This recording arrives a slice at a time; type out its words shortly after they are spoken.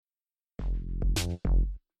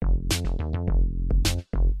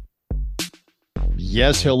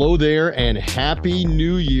Yes, hello there, and Happy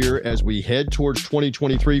New Year as we head towards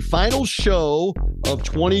 2023. Final show of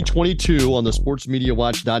 2022 on the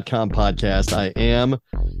SportsMediaWatch.com podcast. I am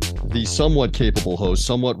the somewhat capable host,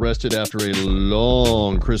 somewhat rested after a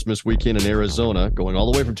long Christmas weekend in Arizona, going all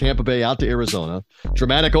the way from Tampa Bay out to Arizona.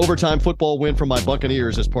 Dramatic overtime football win from my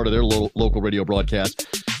Buccaneers as part of their local radio broadcast.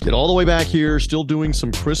 Get all the way back here, still doing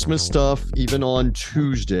some Christmas stuff, even on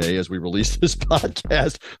Tuesday as we release this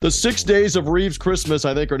podcast. The 6 days of Reeves Christmas,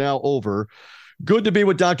 I think, are now over. Good to be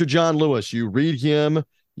with Dr. John Lewis. You read him.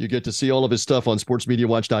 You get to see all of his stuff on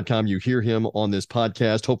sportsmediawatch.com. You hear him on this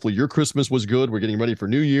podcast. Hopefully your Christmas was good. We're getting ready for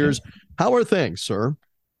New Year's. How are things, sir?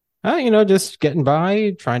 Just getting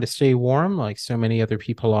by, trying to stay warm like so many other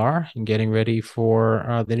people are, and getting ready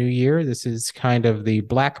for the new year. This is kind of the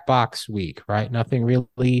black box week, right? Nothing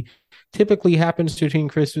really typically happens between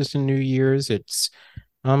Christmas and New Year's. It's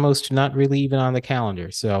almost not really even on the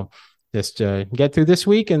calendar. So just get through this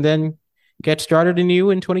week and then get started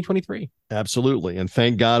anew in 2023. Absolutely. And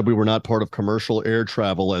thank God we were not part of commercial air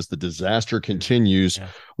travel as the disaster continues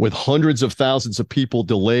with hundreds of thousands of people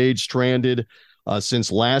delayed, stranded,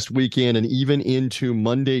 since last weekend and even into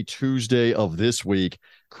Monday, Tuesday of this week.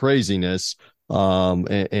 Craziness.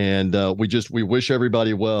 We wish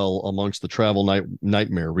everybody well amongst the travel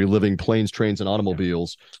nightmare, reliving planes, trains, and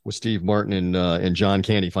automobiles with Steve Martin and John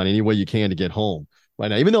Candy. Find any way you can to get home right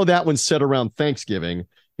now. Even though that one's set around Thanksgiving,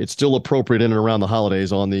 it's still appropriate in and around the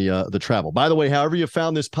holidays on the travel. By the way, however you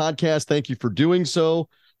found this podcast, thank you for doing so.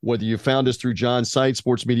 Whether you found us through John's site,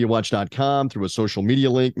 sportsmediawatch.com, through a social media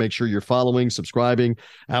link, make sure you're following, subscribing,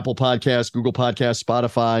 Apple Podcasts, Google Podcasts,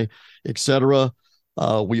 Spotify, etc.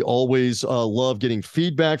 We always love getting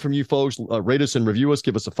feedback from you folks. Rate us and review us.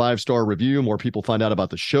 Give us a 5-star review. More people find out about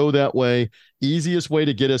the show that way. Easiest way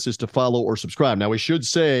to get us is to follow or subscribe. Now, we should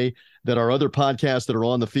say that our other podcasts that are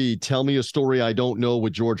on the feed, Tell Me a Story I Don't Know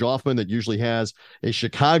with George Offman, that usually has a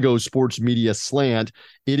Chicago sports media slant.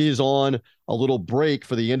 It is on a little break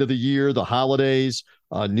for the end of the year, the holidays,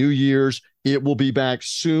 New Year's. It will be back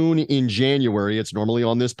soon in January. It's normally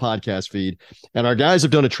on this podcast feed. And our guys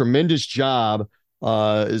have done a tremendous job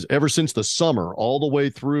is ever since the summer, all the way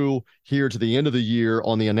through here to the end of the year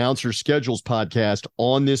on the Announcer Schedules podcast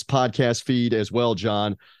on this podcast feed as well,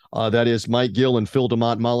 John. That is Mike Gill and Phil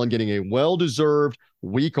DeMont-Mullen getting a well-deserved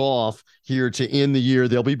week off here to end the year.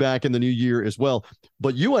 They'll be back in the new year as well.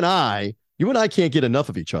 But you and I can't get enough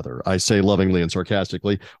of each other. I say lovingly and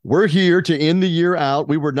sarcastically. We're here to end the year out.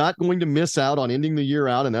 We were not going to miss out on ending the year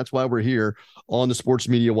out, and that's why we're here on the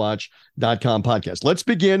sportsmediawatch.com podcast. Let's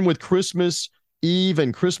begin with Christmas Eve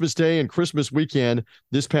and Christmas Day and Christmas weekend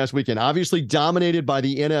this past weekend. Obviously dominated by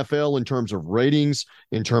the NFL in terms of ratings,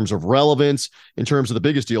 in terms of relevance, in terms of the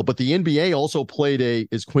biggest deal. But the NBA also played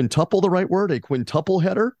is quintuple the right word? A quintuple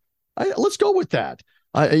header? Let's go with that.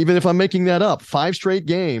 Even if I'm making that up, 5 straight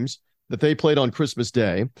games that they played on Christmas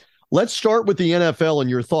Day. Let's start with the NFL and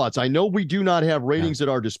your thoughts. I know we do not have ratings at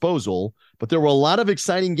our disposal, but there were a lot of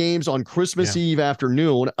exciting games on Christmas Eve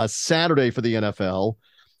afternoon, a Saturday for the NFL.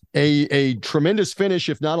 A tremendous finish,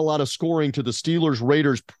 if not a lot of scoring, to the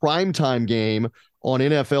Steelers-Raiders primetime game on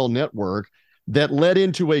NFL Network that led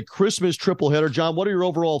into a Christmas tripleheader. John, what are your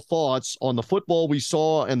overall thoughts on the football we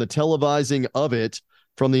saw and the televising of it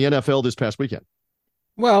from the NFL this past weekend?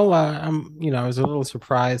 Well, I was a little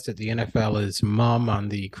surprised that the NFL is mum on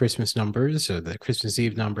the Christmas numbers, or the Christmas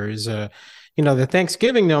Eve numbers. The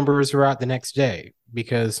Thanksgiving numbers are out the next day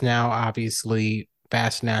because now, obviously,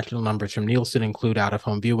 vast national numbers from Nielsen include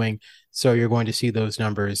out-of-home viewing. So you're going to see those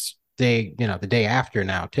numbers the day after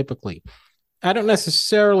now, typically. I don't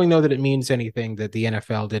necessarily know that it means anything that the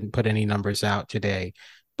NFL didn't put any numbers out today.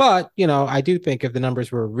 But, I do think if the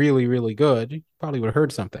numbers were really, really good, you probably would have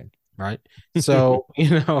heard something, right? So,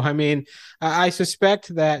 I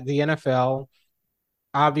suspect that the NFL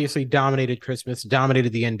obviously dominated Christmas,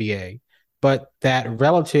 dominated the NBA. But that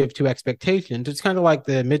relative to expectations, it's kind of like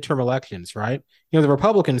the midterm elections, right? The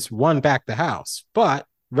Republicans won back the House, but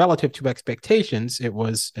relative to expectations, it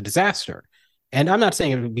was a disaster. And I'm not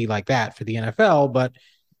saying it would be like that for the NFL, but,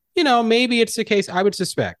 maybe it's the case. I would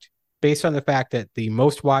suspect, based on the fact that the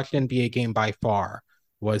most watched NBA game by far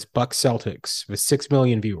was Bucks Celtics with 6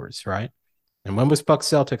 million viewers, right? And when was Bucks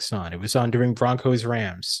Celtics on? It was on during Broncos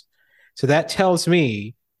Rams. So that tells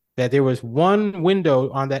me that there was one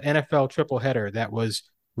window on that NFL tripleheader that was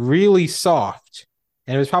really soft,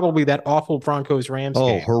 and it was probably that awful Broncos Rams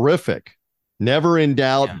game. Oh, horrific. Never in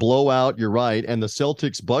doubt, blowout, you're right. And the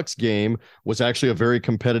Celtics-Bucks game was actually a very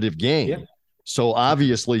competitive game. Yeah. So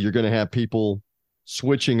obviously you're going to have people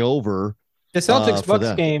switching over. The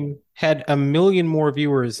Celtics-Bucks game had 1 million more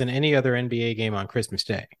viewers than any other NBA game on Christmas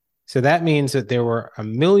Day. So that means that there were a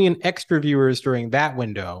million extra viewers during that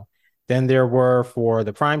window than there were for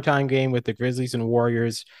the primetime game with the Grizzlies and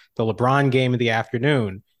Warriors, the LeBron game in the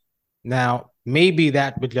afternoon. Now, maybe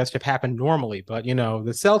that would just have happened normally, but the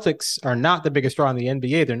Celtics are not the biggest draw in the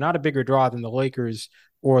NBA. They're not a bigger draw than the Lakers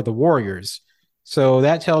or the Warriors. So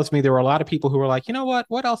that tells me there were a lot of people who were like, you know what?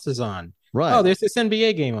 What else is on? Right. Oh, there's this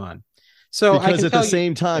NBA game on. So because at the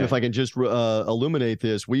same time, if I can just illuminate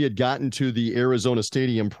this, we had gotten to the Arizona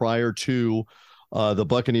Stadium prior to the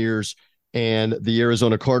Buccaneers and the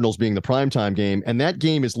Arizona Cardinals being the primetime game. And that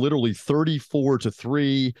game is literally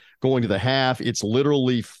 34-3 going to the half. It's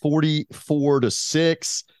literally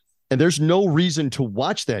 44-6. And there's no reason to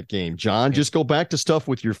watch that game, John. Just go back to stuff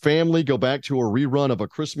with your family, go back to a rerun of A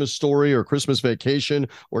Christmas Story or Christmas Vacation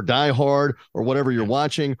or Die Hard or whatever you're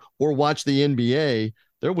watching, or watch the NBA.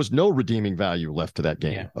 There was no redeeming value left to that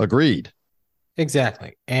game. Yeah. Agreed.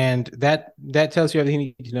 Exactly. And that tells you everything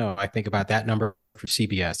you need to know, I think, about that number for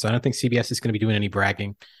CBS. So I don't think CBS is going to be doing any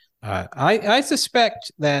bragging. I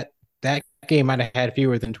suspect that game might have had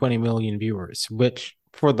fewer than 20 million viewers, which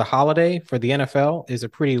for the holiday, for the NFL, is a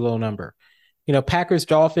pretty low number. Packers,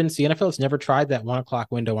 Dolphins, the NFL has never tried that 1 o'clock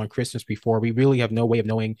window on Christmas before. We really have no way of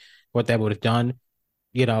knowing what that would have done.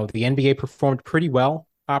 The NBA performed pretty well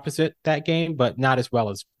opposite that game, but not as well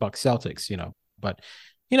as Bucks Celtics, but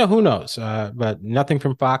who knows? But nothing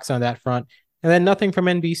from Fox on that front. And then nothing from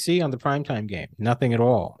NBC on the primetime game. Nothing at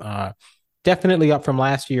all. Definitely up from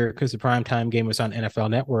last year because the primetime game was on NFL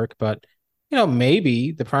Network, but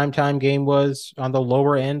maybe the primetime game was on the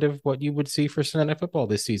lower end of what you would see for Sunday Night Football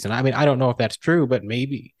this season. I mean, I don't know if that's true, but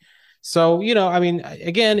maybe. So,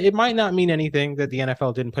 again, it might not mean anything that the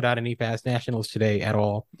NFL didn't put out any Fast Nationals today at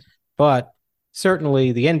all, but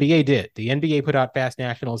certainly the NBA did. The NBA put out Fast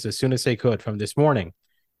Nationals as soon as they could from this morning,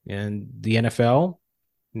 and the NFL,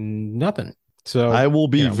 nothing. So I will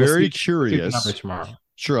be very curious. Tomorrow.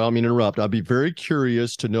 Sure, I mean interrupt. I'll be very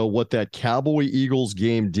curious to know what that Cowboy-Eagles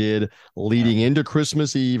game did leading into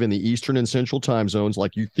Christmas Eve in the Eastern and Central time zones,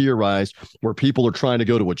 like you theorized, where people are trying to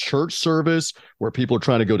go to a church service, where people are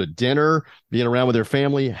trying to go to dinner, being around with their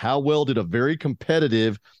family. How well did a very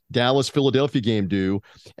competitive Dallas-Philadelphia game do?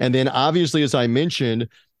 And then obviously, as I mentioned,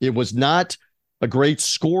 it was not a great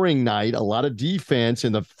scoring night, a lot of defense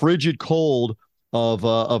in the frigid cold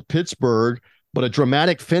of Pittsburgh, but a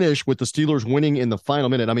dramatic finish with the Steelers winning in the final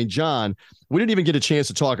minute. I mean, John, we didn't even get a chance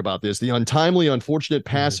to talk about this. The untimely, unfortunate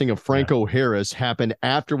passing of Franco Harris happened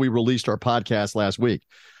after we released our podcast last week.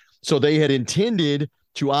 So they had intended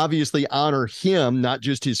to obviously honor him, not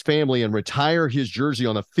just his family, and retire his jersey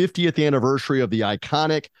on the 50th anniversary of the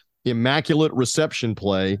iconic Immaculate Reception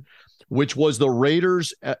play, which was the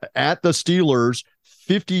Raiders at the Steelers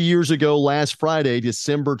 50 years ago last Friday,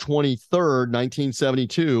 December 23rd,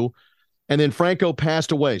 1972. And then Franco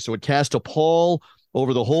passed away. So it cast a pall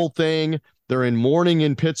over the whole thing. They're in mourning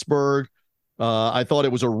in Pittsburgh. I thought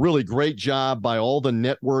it was a really great job by all the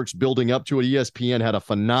networks building up to it. ESPN had a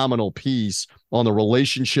phenomenal piece on the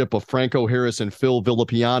relationship of Franco Harris and Phil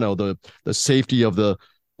Villapiano, the safety of the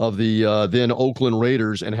then Oakland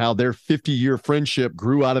Raiders, and how their 50-year friendship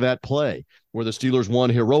grew out of that play where the Steelers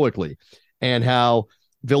won heroically, and how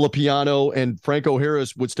Villapiano and Franco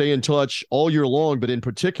Harris would stay in touch all year long, but in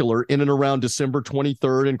particular in and around December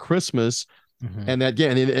 23rd and Christmas. Mm-hmm. And that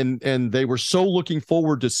game, and they were so looking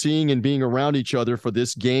forward to seeing and being around each other for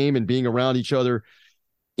this game and being around each other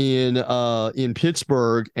in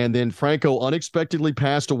Pittsburgh. And then Franco unexpectedly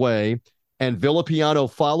passed away, and Villapiano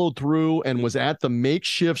followed through and was at the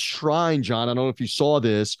makeshift shrine. John, I don't know if you saw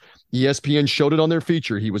this. ESPN showed it on their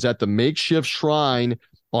feature. He was at the makeshift shrine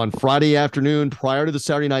on Friday afternoon prior to the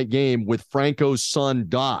Saturday night game with Franco's son,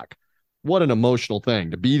 Doc. What an emotional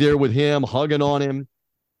thing to be there with him, hugging on him,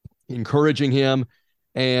 encouraging him.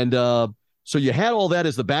 And so you had all that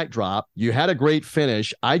as the backdrop. You had a great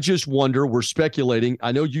finish. I just wonder, we're speculating.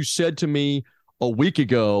 I know you said to me a week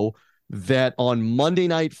ago that on Monday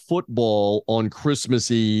Night Football on Christmas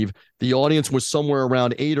Eve, the audience was somewhere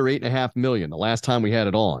around 8 or 8.5 million the last time we had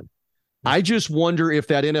it on. I just wonder if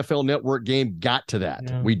that NFL Network game got to that.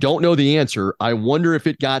 Yeah. We don't know the answer. I wonder if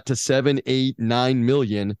it got to 7, 8, 9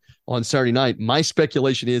 million on Saturday night. My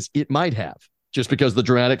speculation is it might have, just because of the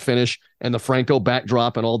dramatic finish and the Franco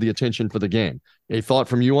backdrop and all the attention for the game. A thought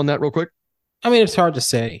from you on that real quick? I mean, it's hard to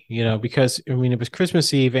say, because, it was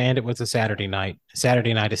Christmas Eve and it was a Saturday night.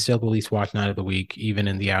 Saturday night is still the least watched night of the week, even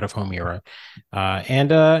in the out-of-home era.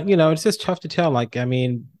 It's just tough to tell.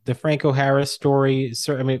 The Franco Harris story,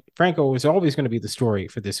 Franco was always going to be the story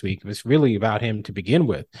for this week. It was really about him to begin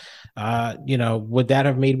with. Would that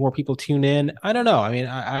have made more people tune in? I don't know. I mean,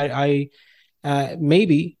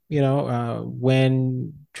 maybe,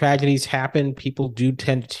 when tragedies happen, people do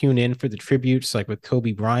tend to tune in for the tributes, like with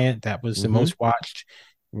Kobe Bryant. That was the most watched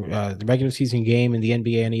the regular season game in the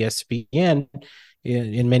NBA and ESPN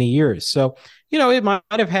in many years. So, it might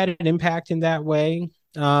have had an impact in that way.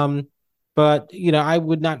 But, I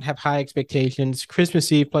would not have high expectations.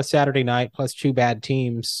 Christmas Eve plus Saturday night plus two bad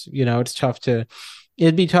teams,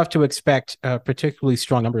 it'd be tough to expect a particularly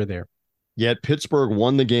strong number there. Yet Pittsburgh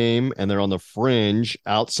won the game, and they're on the fringe,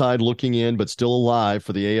 outside looking in, but still alive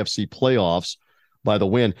for the AFC playoffs by the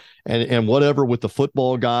win. And whatever with the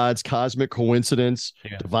football gods, cosmic coincidence,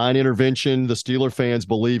 divine intervention, the Steeler fans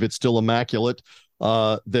believe it's still immaculate.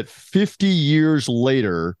 That 50 years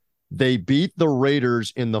later, they beat the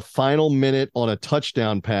Raiders in the final minute on a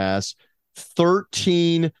touchdown pass,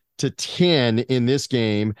 13-10 in this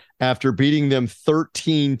game after beating them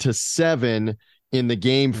 13-7 in the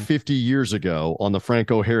game 50 years ago on the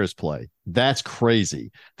Franco Harris play. That's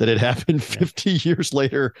crazy that it happened 50 years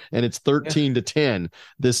later, and it's 13-10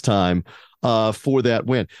 this time for that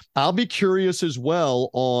win. I'll be curious as well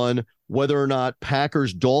on whether or not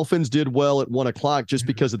Packers Dolphins did well at 1:00 just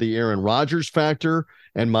because of the Aaron Rodgers factor,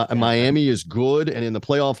 and Miami is good and in the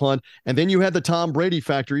playoff hunt. And then you had the Tom Brady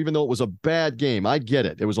factor, even though it was a bad game. I get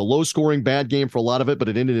it. It was a low scoring bad game for a lot of it, but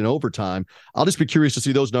it ended in overtime. I'll just be curious to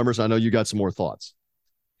see those numbers. I know you got some more thoughts.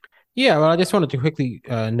 Yeah, well, I just wanted to quickly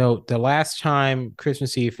note the last time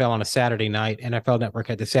Christmas Eve fell on a Saturday night, NFL Network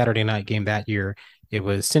had the Saturday night game that year. It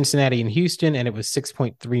was Cincinnati and Houston, and it was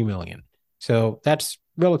 6.3 million. So that's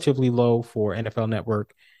relatively low for NFL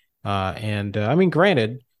Network. I mean,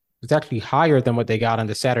 granted, it's actually higher than what they got on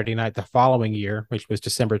the Saturday night the following year, which was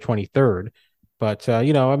December 23rd. But, I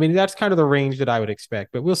mean, that's kind of the range that I would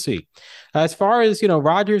expect, but we'll see. As far as,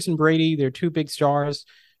 Rodgers and Brady, they're two big stars.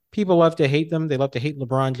 People love to hate them. They love to hate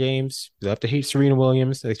LeBron James. They love to hate Serena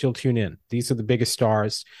Williams. They still tune in. These are the biggest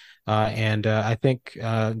stars. I think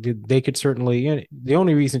they could certainly, the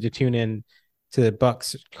only reason to tune in to the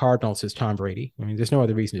Bucks Cardinals is Tom Brady. I mean, there's no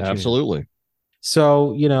other reason to tune in. Absolutely.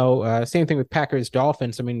 So, same thing with Packers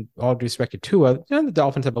Dolphins. I mean, all due respect to Tua, the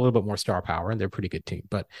Dolphins have a little bit more star power and they're a pretty good team.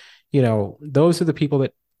 But, those are the people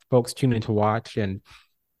that folks tune in to watch. And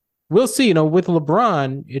we'll see, with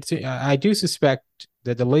LeBron, I do suspect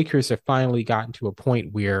that the Lakers have finally gotten to a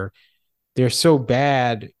point where they're so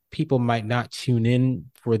bad, people might not tune in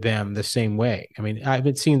for them the same way. I mean, I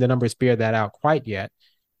haven't seen the numbers bear that out quite yet,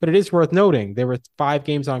 but it is worth noting there were 5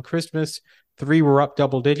 games on Christmas. 3 were up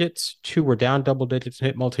double digits, 2 were down double digits and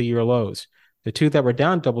hit multi-year lows. The 2 that were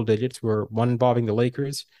down double digits were one involving the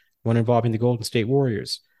Lakers, one involving the Golden State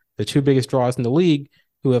Warriors, the 2 biggest draws in the league,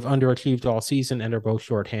 who have underachieved all season and are both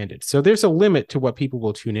shorthanded. So there's a limit to what people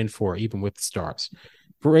will tune in for, even with the stars.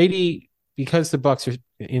 Brady, because the Bucks are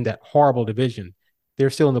in that horrible division,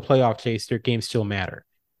 they're still in the playoff chase. Their games still matter.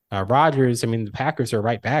 Rodgers, I mean, the Packers are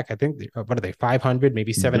right back. I think, what are they, 500,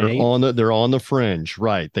 maybe 7-8? They're on the fringe,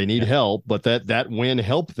 right? They need help, but that win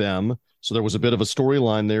helped them. So there was a bit of a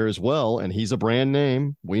storyline there as well. And he's a brand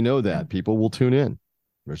name. We know that. People will tune in.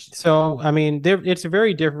 So, I mean, it's a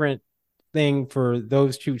very different thing for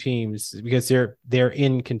those two teams because they're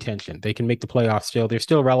in contention. They can make the playoffs still. They're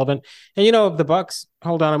still relevant. And, if the Bucks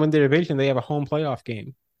hold on and win their division, they have a home playoff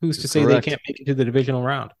game. Who's to say they can't make it to the divisional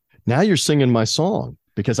round? Now you're singing my song.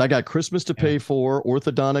 Because I got Christmas to pay for,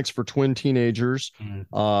 orthodontics for twin teenagers,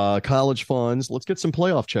 college funds. Let's get some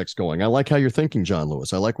playoff checks going. I like how you're thinking, John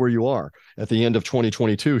Lewis. I like where you are at the end of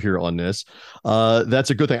 2022 here on this. That's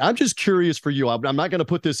a good thing. I'm just curious for you. I'm not going to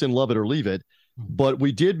put this in Love It or Leave It, but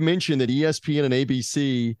we did mention that ESPN and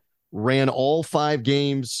ABC ran all 5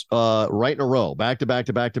 games right in a row, back to back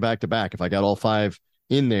to back to back to back, if I got all 5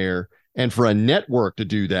 in there. And for a network to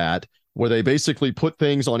do that, where they basically put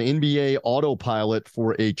things on NBA autopilot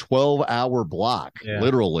for a 12-hour block,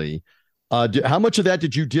 literally. How much of that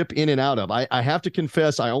did you dip in and out of? I have to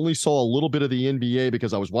confess, I only saw a little bit of the NBA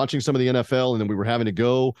because I was watching some of the NFL, and then we were having to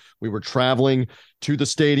go. We were traveling to the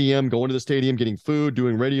stadium, going to the stadium, getting food,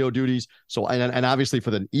 doing radio duties. So, and obviously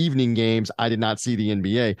for the evening games, I did not see the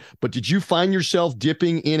NBA. But did you find yourself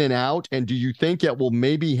dipping in and out? And do you think it will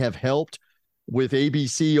maybe have helped with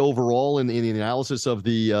ABC overall in the analysis of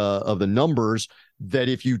the numbers, that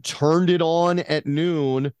if you turned it on at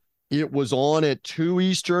noon, it was on at 2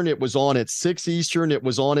 Eastern, it was on at 6 Eastern, it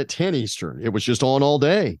was on at 10 Eastern. It was just on all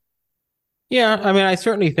day. Yeah, I mean, I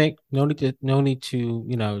certainly think no need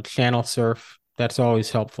to channel surf. That's always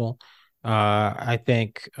helpful. I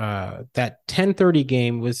think that 10:30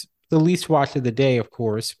 game was the least watched of the day, of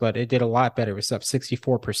course, but it did a lot better. It was up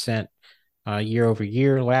 64%. Year over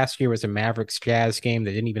year. Last year was a Mavericks Jazz game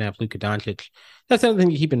that didn't even have Luka Doncic. That's another thing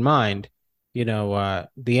to keep in mind. the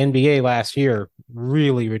NBA last year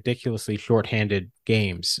really ridiculously shorthanded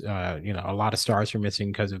games. A lot of stars are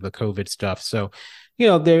missing because of the COVID stuff. So,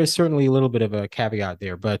 there's certainly a little bit of a caveat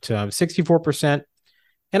there, but 64%.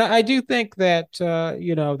 And I do think that,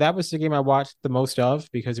 that was the game I watched the most of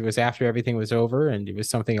because it was after everything was over and it was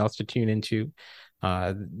something else to tune into.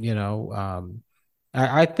 Uh, you know, um,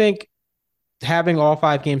 I think having all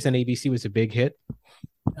 5 games on ABC was a big hit.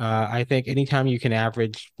 I think anytime you can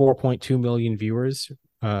average 4.2 million viewers,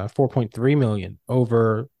 4.3 million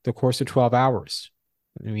over the course of 12 hours.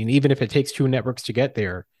 I mean, even if it takes 2 networks to get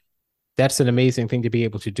there, that's an amazing thing to be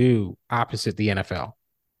able to do opposite the NFL.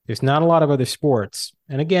 There's not a lot of other sports.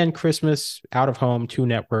 And again, Christmas, out of home, 2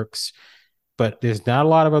 networks, but there's not a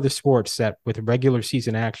lot of other sports that with regular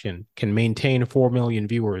season action can maintain 4 million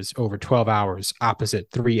viewers over 12 hours opposite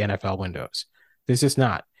 3 NFL windows. There's just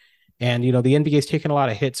not. And the NBA's taken a lot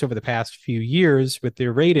of hits over the past few years with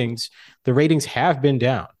their ratings. The ratings have been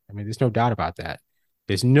down. I mean, there's no doubt about that.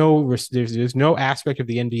 There's no aspect of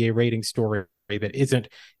the NBA rating story that isn't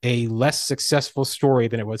a less successful story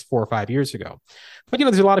than it was 4 or 5 years ago. But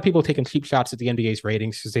there's a lot of people taking cheap shots at the NBA's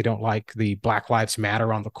ratings because they don't like the Black Lives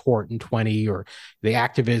Matter on the court in 20 or the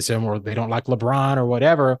activism or they don't like LeBron or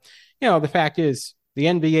whatever. The fact is the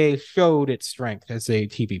NBA showed its strength as a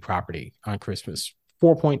TV property on Christmas.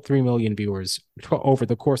 4.3 million viewers over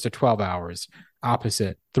the course of 12 hours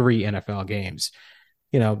opposite 3 NFL games.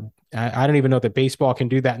 I don't even know that baseball can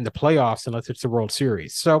do that in the playoffs unless it's the World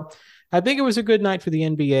Series. So I think it was a good night for the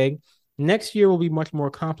NBA. Next year will be much more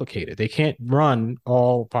complicated. They can't run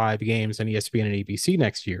all 5 games on ESPN and ABC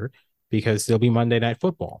next year because there'll be Monday Night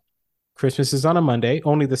Football. Christmas is on a Monday,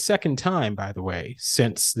 only the second time, by the way,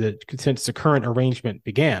 since the current arrangement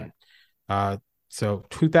began. So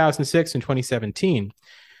 2006 and 2017.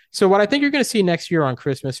 So what I think you're going to see next year on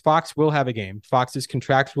Christmas, Fox will have a game. Fox is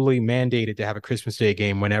contractually mandated to have a Christmas Day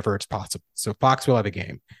game whenever it's possible. So Fox will have a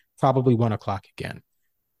game, probably 1 o'clock again.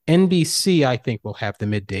 NBC, I think, will have the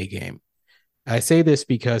midday game. I say this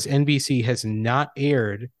because NBC has not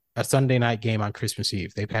aired a Sunday night game on Christmas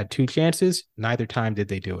Eve. They've had 2 chances. Neither time did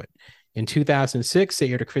they do it. In 2006,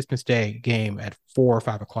 they aired a Christmas Day game at 4 or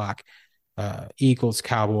 5 o'clock. Eagles,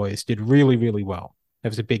 Cowboys did really, really well. It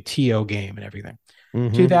was a big TO game and everything.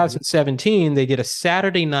 2017, they did a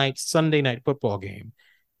Saturday night, Sunday night football game,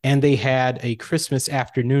 and they had a Christmas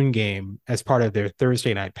afternoon game as part of their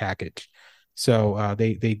Thursday night package. So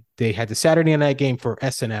they had the Saturday night game for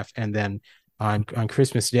SNF, and then on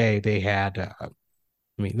Christmas Day they had.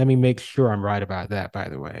 Let me make sure I'm right about that. By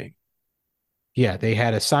the way, yeah, they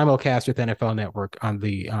had a simulcast with NFL Network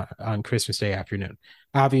on Christmas Day afternoon.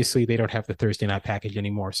 Obviously, they don't have the Thursday night package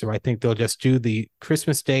anymore, so I think they'll just do the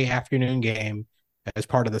Christmas Day afternoon game as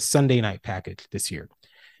part of the Sunday night package this year.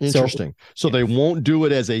 Interesting. So they won't do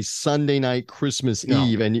it as a Sunday night Christmas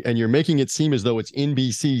Eve, and you're making it seem as though it's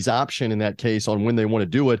NBC's option in that case on when they want to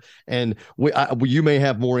do it. And you may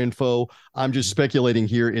have more info. I'm just speculating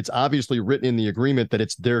here. It's obviously written in the agreement that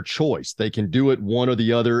it's their choice. They can do it one or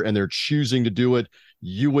the other, and they're choosing to do it.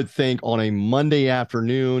 You would think on a Monday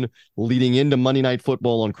afternoon leading into Monday Night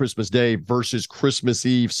Football on Christmas Day versus Christmas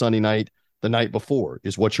Eve, Sunday night, the night before,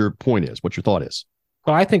 is what your point is, what your thought is.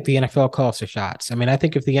 Well, I think the NFL calls the shots. I mean, I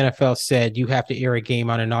think if the NFL said you have to air a game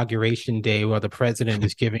on Inauguration Day while the president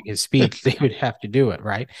is giving his speech, they would have to do it,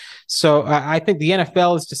 right? So I think the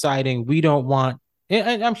NFL is deciding we don't want,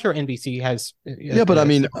 and I'm sure NBC has. Yeah, but I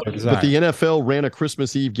mean, but the NFL ran a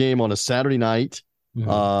Christmas Eve game on a Saturday night.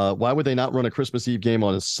 Mm-hmm. Why would they not run a Christmas Eve game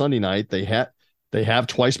on a Sunday night? They have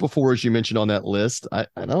twice before, as you mentioned on that list. I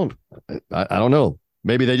don't know.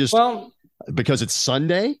 Maybe they just because it's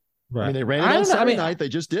Sunday. Right. I mean, they ran it on Saturday night. They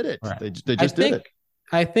just did it. Right. They just did it.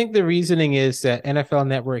 I think the reasoning is that NFL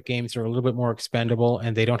Network games are a little bit more expendable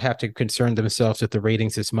and they don't have to concern themselves with the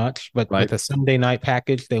ratings as much. But with a Sunday night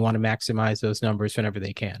package, they want to maximize those numbers whenever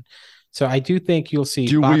they can. So I do think you'll see.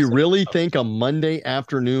 Do we really think a Monday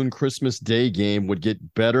afternoon Christmas Day game would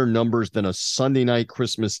get better numbers than a Sunday night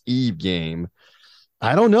Christmas Eve game?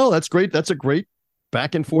 I don't know. That's great. That's a great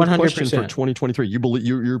back and forth 100%. Question for 2023. You believe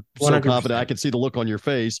you're so 100%. Confident. I can see the look on your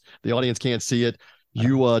face. The audience can't see it.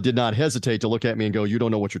 You did not hesitate to look at me and go, you don't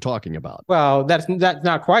know what you're talking about. Well, that's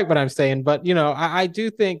not quite what I'm saying, but I do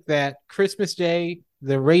think that Christmas Day,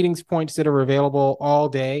 the ratings points that are available all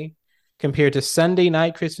day compared to Sunday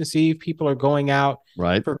night, Christmas Eve, people are going out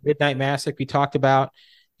for midnight mass, like we talked about.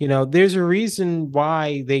 There's a reason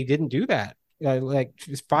why they didn't do that. Like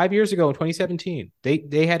 5 years ago in 2017,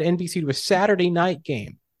 they had NBC do a Saturday night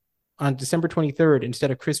game on December 23rd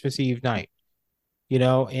instead of Christmas Eve night.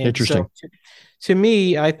 And interesting. So to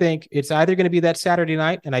me, I think it's either going to be that Saturday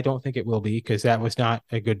night, and I don't think it will be because that was not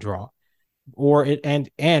a good draw. or it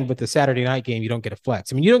and with the Saturday night game, you don't get a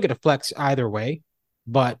flex. I mean, you don't get a flex either way,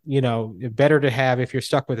 but better to have if you're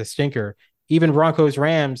stuck with a stinker. Even Broncos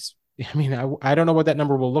Rams. I mean, I don't know what that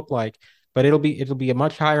number will look like, but it'll be a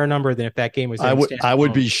much higher number than if that game was. I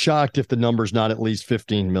would be shocked if the number's not at least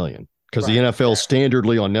 15 million, because the NFL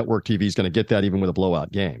standardly on network TV is going to get that even with a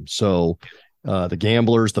blowout game. So the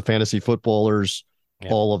gamblers, the fantasy footballers,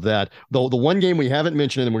 all of that. Though the one game we haven't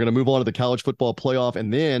mentioned, and we're going to move on to the college football playoff.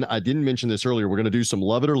 And then I didn't mention this earlier. We're going to do some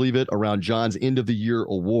love it or leave it around John's end of the year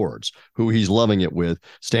awards, who he's loving it with.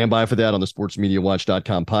 Stand by for that on the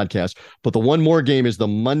sportsmediawatch.com podcast. But the one more game is the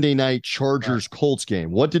Monday night Chargers Colts game.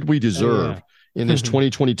 What did we deserve in this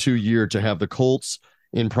 2022 year to have the Colts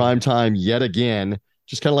in prime time yet again?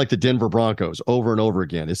 Just kind of like the Denver Broncos over and over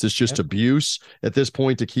again. Is this just abuse at this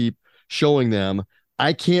point to keep showing them?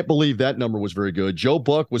 I can't believe that number was very good. Joe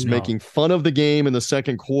Buck was making fun of the game in the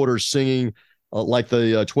second quarter, singing like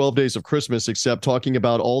the 12 Days of Christmas, except talking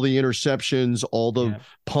about all the interceptions, all the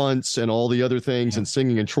punts, and all the other things, and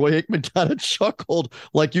singing. And Troy Aikman kind of chuckled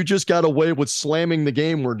like, you just got away with slamming the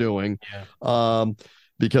game we're doing,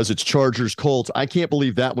 because it's Chargers Colts. I can't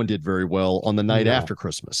believe that one did very well on the night after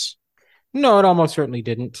Christmas. No, it almost certainly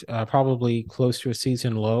didn't. Probably close to a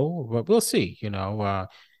season low, but we'll see.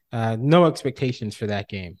 No expectations for that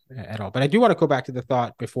game at all. But I do want to go back to the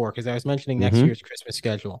thought before, because I was mentioning next year's Christmas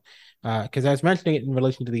schedule, because I was mentioning it in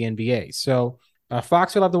relation to the NBA. So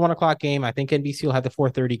Fox will have the 1:00 game. I think NBC will have the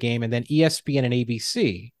 4:30 game, and then ESPN and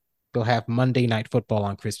ABC will have Monday Night Football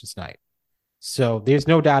on Christmas night. So there's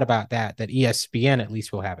no doubt about that ESPN at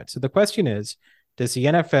least will have it. So the question is, does the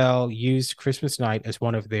NFL use Christmas night as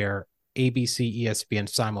one of their ABC, ESPN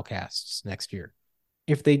simulcasts next year?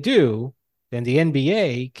 If they do, then the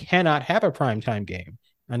NBA cannot have a primetime game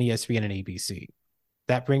on ESPN and ABC.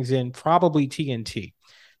 That brings in probably TNT.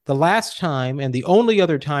 The last time and the only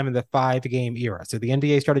other time in the 5-game era, so the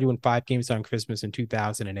NBA started doing 5 games on Christmas in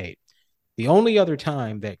 2008. The only other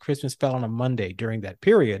time that Christmas fell on a Monday during that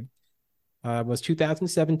period was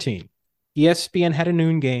 2017. ESPN had a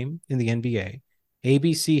noon game in the NBA.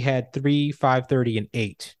 ABC had 3, 5:30, and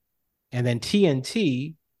 8. And then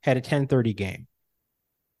TNT had a 10:30 game.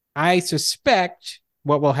 I suspect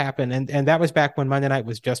what will happen, and that was back when Monday night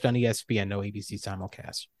was just on ESPN, no ABC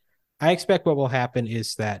simulcast. I expect what will happen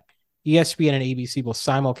is that ESPN and ABC will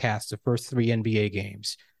simulcast the first 3 NBA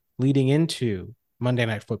games leading into Monday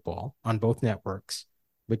Night Football on both networks,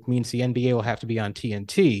 which means the NBA will have to be on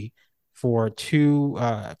TNT for a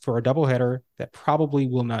doubleheader that probably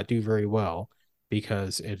will not do very well,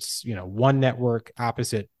 because it's one network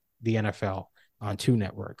opposite the NFL on 2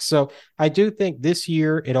 networks. So I do think this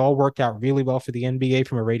year it all worked out really well for the NBA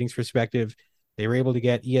from a ratings perspective. They were able to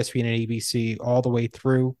get ESPN and ABC all the way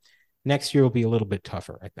through. Next year will be a little bit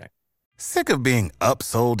tougher, I think. Sick of being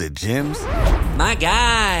upsold at gyms? My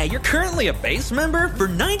guy, you're currently a base member? For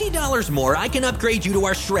 $90 more, I can upgrade you to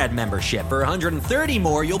our Shred membership. For $130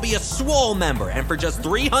 more, you'll be a Swole member. And for just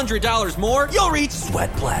 $300 more, you'll reach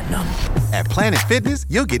Sweat Platinum. At Planet Fitness,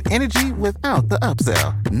 you'll get energy without the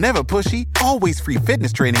upsell. Never pushy, always free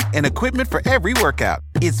fitness training and equipment for every workout.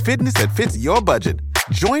 It's fitness that fits your budget.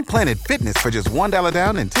 Join Planet Fitness for just $1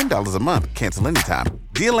 down and $10 a month. Cancel anytime.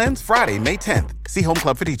 Deal ends Friday, May 10th. See Home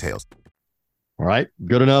Club for details. All right,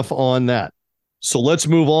 good enough on that. So let's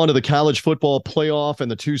move on to the college football playoff, and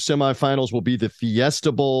the 2 semifinals will be the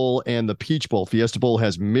Fiesta Bowl and the Peach Bowl. Fiesta Bowl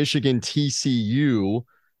has Michigan, TCU.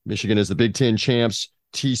 Michigan is the Big Ten champs.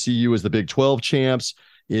 TCU is the Big 12 champs.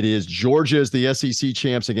 It is Georgia as the SEC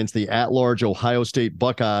champs against the at-large Ohio State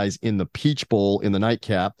Buckeyes in the Peach Bowl in the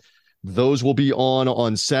nightcap. Those will be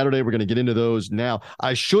on Saturday. We're going to get into those now.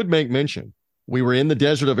 I should make mention, we were in the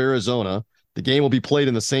desert of Arizona. The game will be played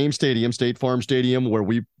in the same stadium, State Farm Stadium, where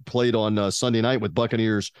we played on Sunday night with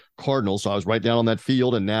Buccaneers Cardinals. So I was right down on that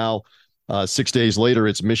field. And now 6 days later,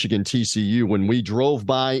 it's Michigan TCU. When we drove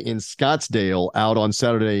by in Scottsdale out on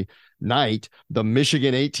Saturday night, the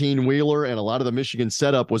Michigan 18-wheeler and a lot of the Michigan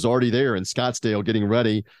setup was already there in Scottsdale, getting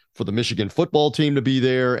ready for the Michigan football team to be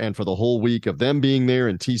there and for the whole week of them being there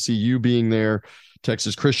and TCU being there,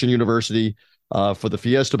 Texas Christian University. For the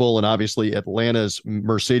Fiesta Bowl, and obviously Atlanta's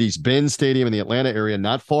Mercedes-Benz Stadium in the Atlanta area,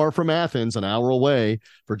 not far from Athens, an hour away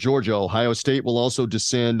for Georgia. Ohio State will also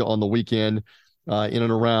descend on the weekend in and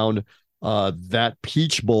around that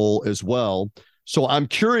Peach Bowl as well. So I'm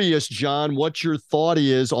curious, John, what your thought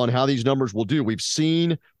is on how these numbers will do. We've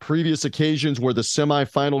seen previous occasions where the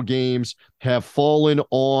semifinal games have fallen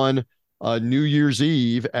on New Year's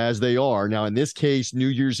Eve as they are. Now, in this case, New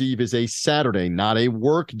Year's Eve is a Saturday, not a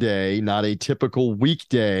work day, not a typical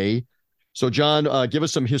weekday. So, John, give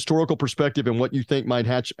us some historical perspective and what you think might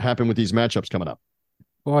happen with these matchups coming up.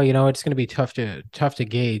 Well, it's going to be tough to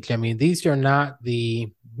gauge. I mean, these are not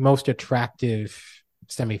the most attractive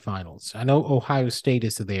semifinals. I know Ohio State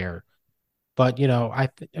is there, but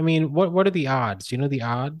I mean, what are the odds? Do you know the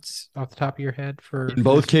odds off the top of your head for In for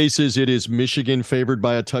both this? cases, it is Michigan favored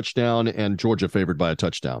by a touchdown and Georgia favored by a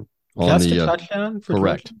touchdown on Just a the touchdown for Georgia?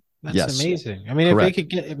 correct. That's Yes, amazing. I mean, if they correct. could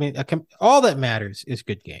get, I mean, all that matters is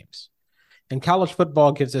good games. And college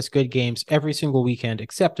football gives us good games every single weekend,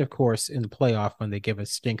 except of course in the playoff when they give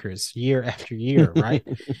us stinkers year after year, right?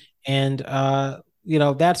 And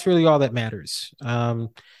that's really all that matters.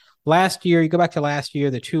 Last year, you go back to last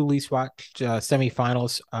year, the two least watched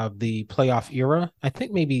semifinals of the playoff era. I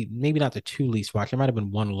think maybe not the two least watched. There might have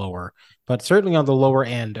been one lower, but certainly on the lower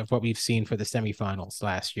end of what we've seen for the semifinals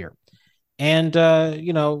last year. And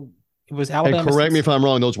it was And Alabama. correct me if I'm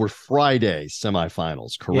wrong, those were Friday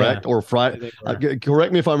semifinals, Yeah, correct? Or Friday. they were.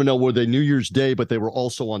 Correct me if I'm wrong, were they New Year's Day, but they were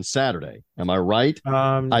also on Saturday? Am I right?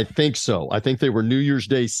 I Um, think so. I think they were New Year's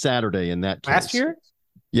Day, Saturday in that case. last year?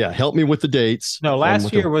 Yeah, help me with the dates. No, And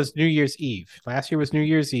last year was New Year's Eve. Last year was New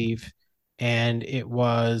Year's Eve, and it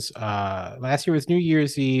was last year was New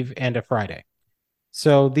Year's Eve and a Friday.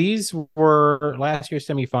 So these were last year's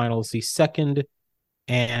semifinals, the second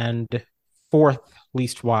and fourth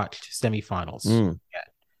least watched semifinals. Mm.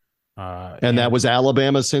 And that And was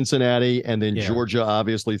Alabama, Cincinnati, and then yeah, Georgia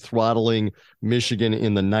obviously throttling Michigan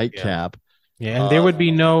in the nightcap. yeah, and there would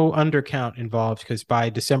be no undercount involved because by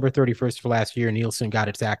December 31st of last year, Nielsen got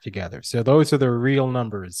its act together. So those are the real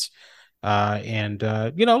numbers. Look,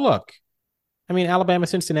 I mean, Alabama,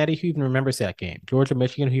 Cincinnati, who even remembers that game? Georgia,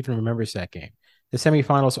 Michigan, who even remembers that game? The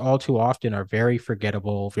semifinals all too often are very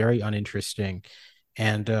forgettable, very uninteresting.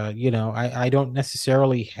 And, I don't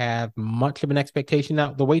necessarily have much of an expectation.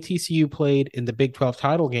 Now, the way TCU played in the Big 12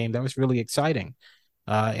 title game, that was really exciting.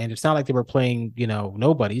 And it's not like they were playing,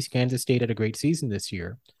 nobodies. Kansas State had a great season this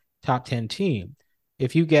year, top 10 team.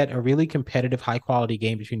 If you get a really competitive, high quality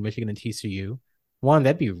game between Michigan and TCU, one,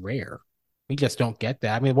 that'd be rare. We just don't get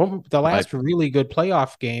that. I mean, the last really good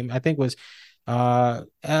playoff game, I think, was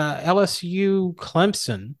LSU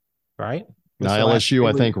Clemson, right? Now LSU,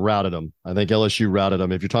 I think, routed them. I think LSU routed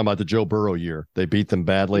them. If you're talking about the Joe Burrow year, they beat them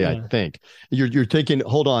badly. Yeah. I think you're thinking.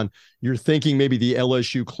 Hold on, you're thinking maybe the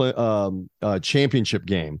LSU championship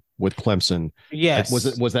game with Clemson. Yes,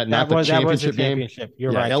 Was that not the championship game?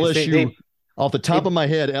 You're Yeah, right. LSU. Off the top of my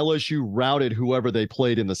head, LSU routed whoever they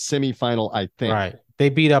played in the semifinal. I think. Right. They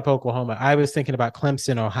beat up Oklahoma. I was thinking about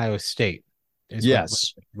Clemson, Ohio State.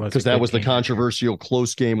 Yes, because that was the controversial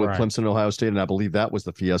close game with Clemson and Ohio State, and I believe that was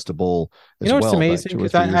the Fiesta Bowl as well. It's amazing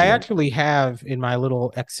because I actually have in my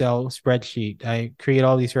little Excel spreadsheet, I create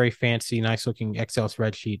all these very fancy, nice looking Excel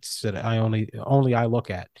spreadsheets that I only I look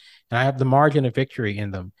at, and I have the margin of victory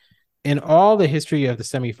in them. In all the history of the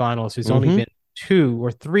semifinals, there's only been 2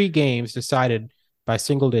 or 3 games decided by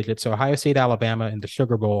single digits. So Ohio State, Alabama in the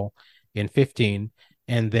Sugar Bowl in 15.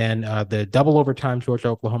 And then the double overtime Georgia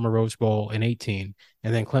Oklahoma Rose Bowl in 18,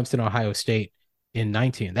 and then Clemson Ohio State in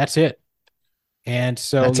 19. That's it. And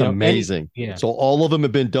so that's amazing. Yeah. So all of them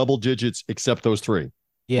have been double digits except those 3.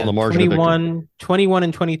 Yeah. On the margin 21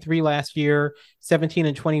 and 23 last year, 17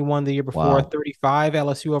 and 21 the year before, Wow. 35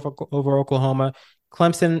 LSU over Oklahoma,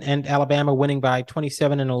 Clemson and Alabama winning by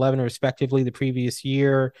 27 and 11 respectively the previous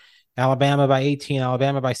year. Alabama by 18,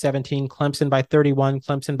 Alabama by 17, Clemson by 31,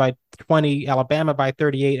 Clemson by 20, Alabama by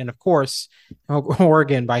 38, and of course,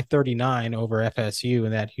 Oregon by 39 over FSU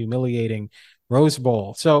in that humiliating Rose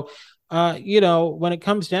Bowl. So, when it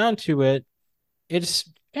comes down to it, it's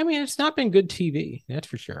not been good TV, that's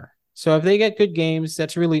for sure. So if they get good games,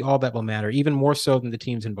 that's really all that will matter, even more so than the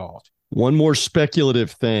teams involved. One more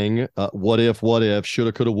speculative thing. What if,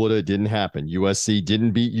 shoulda, coulda, woulda, it didn't happen. USC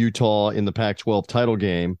didn't beat Utah in the Pac-12 title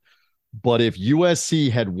game. But if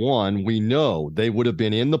USC had won, we know they would have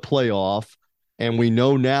been in the playoff. And we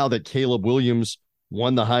know now that Caleb Williams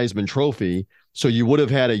won the Heisman Trophy. So you would have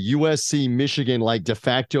had a USC Michigan like de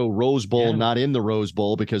facto Rose Bowl, not in the Rose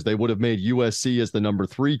Bowl, because they would have made USC as the number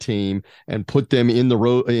 3 team and put them in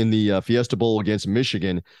the Fiesta Bowl against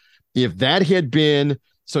Michigan. If that had been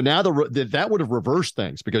so now that would have reversed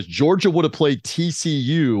things because Georgia would have played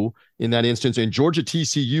TCU in that instance, and Georgia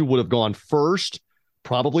TCU would have gone first,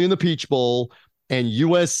 probably in the Peach Bowl, and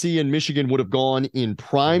USC and Michigan would have gone in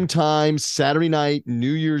prime time Saturday night,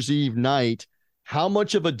 New Year's Eve night. How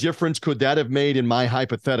much of a difference could that have made in my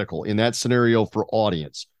hypothetical in that scenario for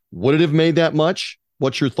audience? Would it have made that much?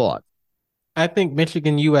 What's your thought? I think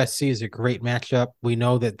Michigan USC is a great matchup. We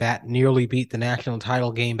know that nearly beat the national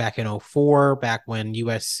title game back in 2004, back when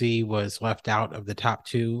USC was left out of the top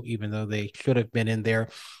 2, even though they should have been in there.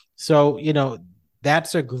 So,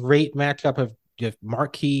 that's a great matchup of have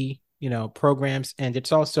marquee, programs, and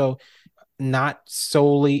it's also not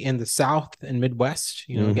solely in the South and Midwest.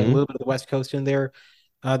 Get a little bit of the West Coast in there.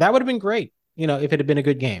 That would have been great. If it had been a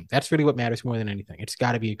good game. That's really what matters more than anything. It's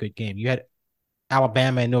got to be a good game. You had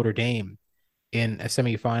Alabama and Notre Dame in a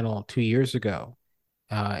semifinal 2 years ago,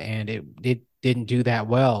 and it didn't do that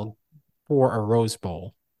well for a Rose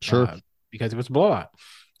Bowl. Sure. Because it was a blowout.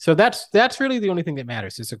 So that's really the only thing that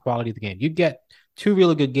matters is the quality of the game. You get two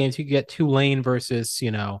really good games. You get Tulane versus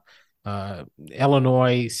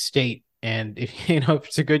Illinois State, and if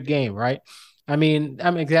it's a good game, right? I mean,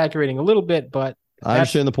 I'm exaggerating a little bit, but I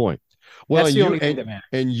understand the point. Well, that's the only thing that matters.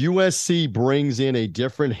 And USC brings in a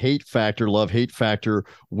different love-hate factor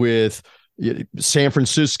with San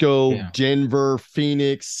Francisco, Denver,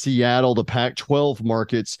 Phoenix, Seattle, the Pac-12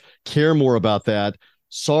 markets care more about that.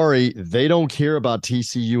 Sorry, they don't care about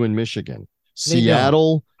TCU and Michigan.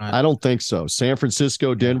 Seattle, I don't think so. San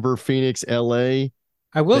Francisco, Denver, Phoenix, LA.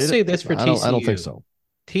 I will say this for TCU. I don't think so.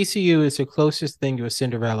 TCU is the closest thing to a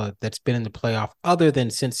Cinderella that's been in the playoff other than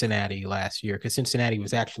Cincinnati last year, because Cincinnati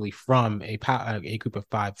was actually from a group of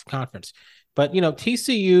five conference. But,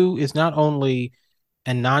 TCU is not only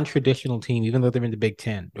a non-traditional team, even though they're in the Big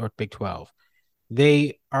 10 or Big 12.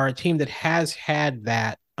 They are a team that has had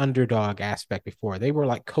that underdog aspect before. They were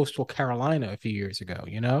like Coastal Carolina a few years ago,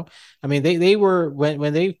 I mean, they were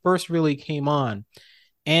when they first really came on.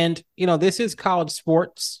 And, this is college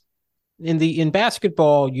sports. In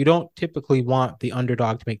basketball, you don't typically want the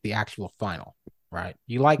underdog to make the actual final, right?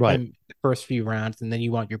 You like them the first few rounds, and then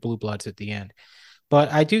you want your blue bloods at the end.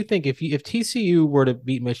 But I do think if TCU were to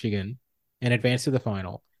beat Michigan and advance to the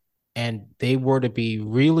final, and they were to be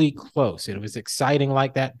really close, it was exciting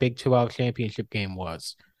like that Big 12 championship game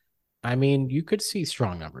was. I mean, you could see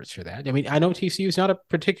strong numbers for that. I mean, I know TCU is not a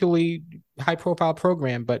particularly high-profile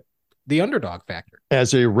program, but the underdog factor.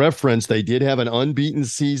 As a reference, they did have an unbeaten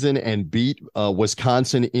season and beat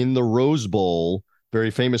Wisconsin in the Rose Bowl, very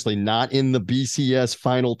famously, not in the BCS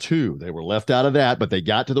Final Two. They were left out of that, but they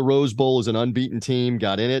got to the Rose Bowl as an unbeaten team,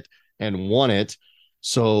 got in it, and won it.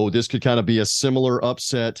 So this could kind of be a similar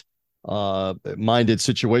upset-minded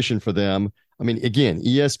situation for them. I mean, again,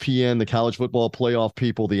 ESPN, the college football playoff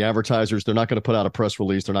people, the advertisers, they're not going to put out a press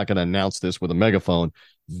release. They're not going to announce this with a megaphone.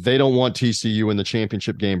 They don't want TCU in the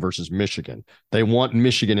championship game versus Michigan. They want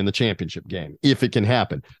Michigan in the championship game, if it can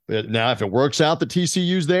happen. But now, if it works out that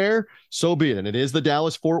TCU's there, so be it. And it is the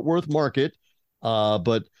Dallas-Fort Worth market.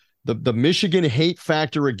 But the Michigan hate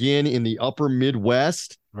factor, again, in the upper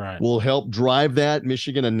Midwest will help drive that.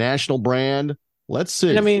 Michigan, a national brand. Let's see.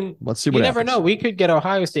 And I mean, let's see what you happens. never know. We could get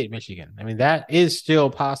Ohio State, Michigan. I mean, that is still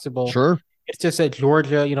possible. Sure. It's just that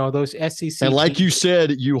Georgia, those SEC. And like you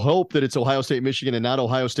said, you hope that it's Ohio State, Michigan, and not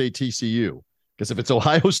Ohio State, TCU. Because if it's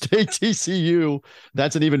Ohio State, TCU,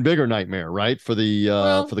 that's an even bigger nightmare, right? For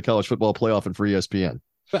the college football playoff and for ESPN.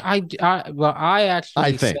 But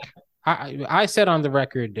I said on the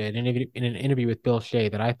record in an interview with Bill Shea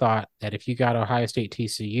that I thought that if you got Ohio State,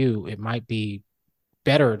 TCU, it might be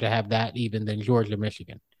better to have that even than Georgia,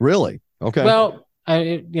 Michigan. Really? Okay. Well,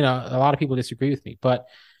 a lot of people disagree with me, but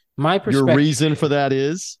my perspective. Your reason for that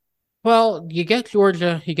is? Well, you get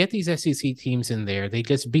Georgia, you get these SEC teams in there. They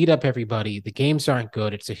just beat up everybody. The games aren't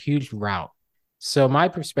good. It's a huge rout. So my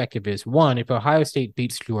perspective is, one, if Ohio State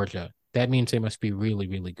beats Georgia, that means they must be really,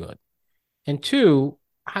 really good. And two,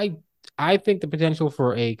 I think the potential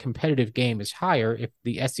for a competitive game is higher if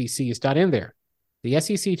the SEC is not in there. The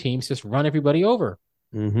SEC teams just run everybody over.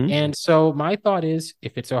 Mm-hmm. And so my thought is,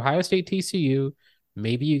 if it's Ohio State, TCU,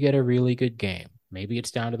 maybe you get a really good game. Maybe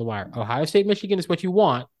it's down to the wire. Ohio State, Michigan is what you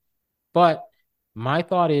want. But my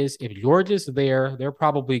thought is, if Georgia's there, they're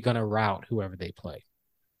probably going to rout whoever they play.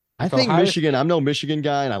 I think Michigan, I'm no Michigan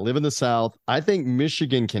guy, and I live in the South. I think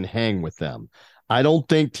Michigan can hang with them. I don't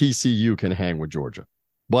think TCU can hang with Georgia.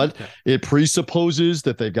 But it presupposes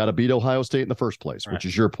that they've got to beat Ohio State in the first place, which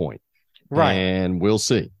is your point. Right. And we'll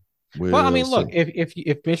see. Well, I mean, look, if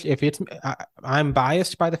it's, I'm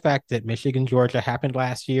biased by the fact that Michigan, Georgia happened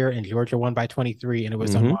last year and Georgia won by 23 and it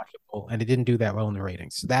was unwatchable and it didn't do that well in the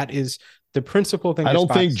ratings. That is the principal thing. I don't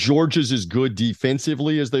think Georgia's as good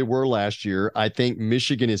defensively as they were last year. I think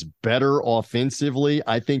Michigan is better offensively.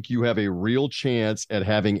 I think you have a real chance at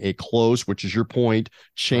having a close, which is your point,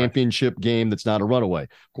 championship game that's not a runaway.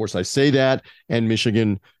 Of course, I say that, and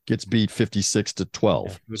Michigan gets beat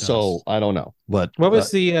 56-12. So I don't know. But what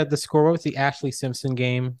was the score? What was the Ashley Simpson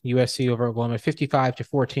game? USC over Oklahoma,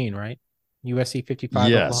 55-14, right? USC 55.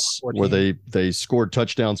 Yes, where they scored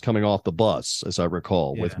touchdowns coming off the bus, as I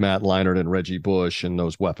recall, with Matt Leinart and Reggie Bush and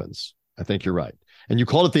those weapons. I think you're right. And you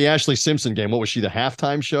called it the Ashley Simpson game. What was she, the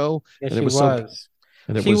halftime show? Yes, and it she was.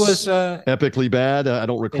 And it She was was epically bad. I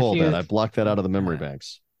don't recall she that. was- I blocked that out of the memory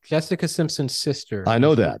banks. Jessica Simpson's sister. I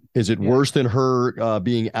know that. Is it Yeah. worse than her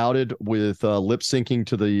being outed with lip syncing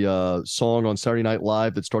to the song on Saturday Night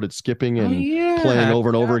Live that started skipping and playing over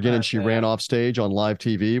and over again, and she ran off stage on live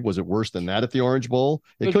TV? Was it worse than that at the Orange Bowl?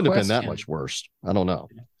 It Good couldn't have been that question. much worse. I don't know.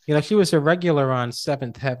 She was a regular on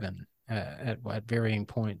Seventh Heaven at varying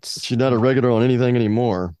points. She's not a regular on anything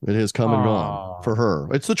anymore. It has come and gone for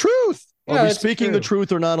her. It's the truth. Are we it's speaking true. the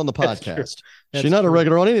truth or not on the That's true. podcast? That's She's not a true.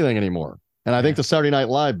 regular on anything anymore. And I think the Saturday Night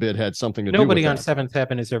Live bid had something to do with Nobody on that. Seventh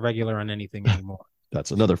Heaven is a regular on anything anymore.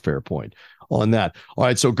 That's another fair point on that. All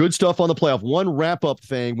right, so good stuff on the playoff. One wrap-up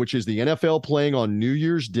thing, which is the NFL playing on New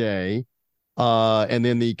Year's Day, and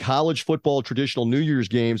then the college football traditional New Year's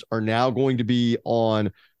games are now going to be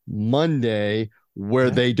on Monday, where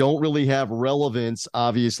they don't really have relevance,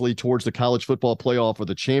 obviously, towards the college football playoff or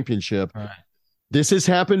the championship. Right. This has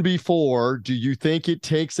happened before. Do you think it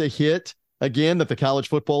takes a hit again that the college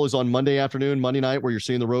football is on Monday afternoon, Monday night, where you're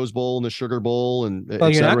seeing the Rose Bowl and the Sugar Bowl and Well,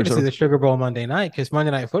 et you're not cetera, going et to see cetera? the Sugar Bowl Monday night because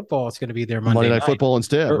Monday Night Football is going to be there Monday Night football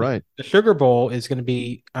instead, right? The Sugar Bowl is going to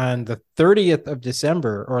be on the 30th of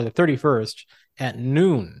December or the 31st at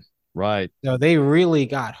noon. Right. So they really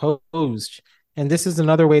got hosed. And this is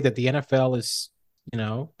another way that the NFL is,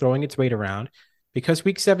 throwing its weight around. Because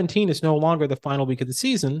week 17 is no longer the final week of the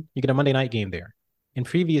season, you get a Monday night game there. In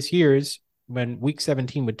previous years, when week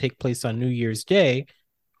 17 would take place on New Year's Day,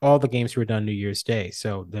 all the games were done New Year's Day.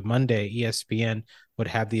 So the Monday, ESPN would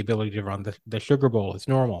have the ability to run the Sugar Bowl as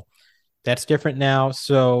normal. That's different now.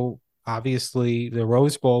 So obviously the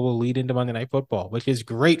Rose Bowl will lead into Monday Night Football, which is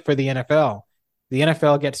great for the NFL. The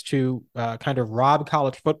NFL gets to kind of rob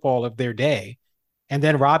college football of their day and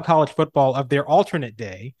then rob college football of their alternate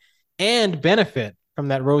day and benefit from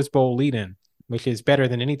that Rose Bowl lead-in, which is better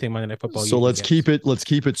than anything Monday Night Football. So let's keep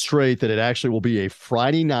it straight that it actually will be a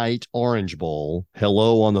Friday night Orange Bowl.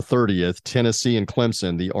 Hello on the 30th, Tennessee and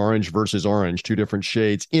Clemson, the orange versus orange, two different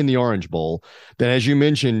shades in the Orange Bowl. Then, as you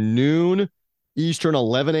mentioned, noon Eastern,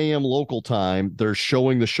 11 a.m. local time, they're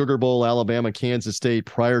showing the Sugar Bowl, Alabama, Kansas State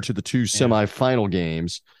prior to the two semifinal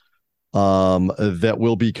games that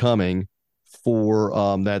will be coming for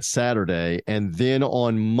that Saturday. And then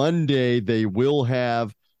on Monday, they will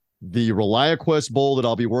have the ReliaQuest Bowl that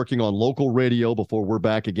I'll be working on local radio before we're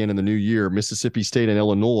back again in the new year, Mississippi State and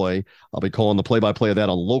Illinois. I'll be calling the play-by-play of that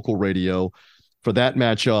on local radio for that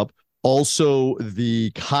matchup. Also,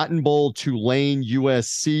 the Cotton Bowl, Tulane,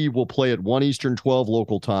 USC will play at 1 Eastern, 12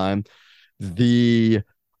 local time. The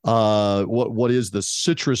what is the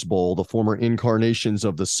Citrus Bowl, the former incarnations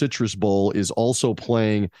of the Citrus Bowl, is also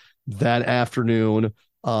playing that afternoon.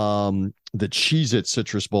 The Cheez-It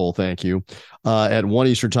Citrus Bowl, thank you, at 1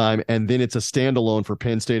 Eastern time. And then it's a standalone for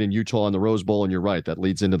Penn State and Utah in the Rose Bowl. And you're right, that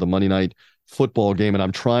leads into the Monday night football game. And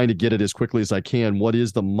I'm trying to get it as quickly as I can. What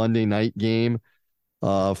is the Monday night game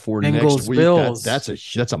for Bengals, next week? Bills. That's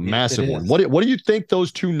a massive one. is. What do you think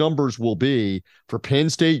those two numbers will be for Penn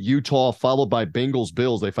State, Utah, followed by Bengals,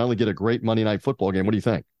 Bills? They finally get a great Monday night football game. What do you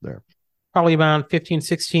think there? Probably around 15,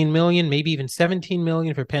 16 million, maybe even 17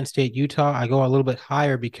 million for Penn State, Utah. I go a little bit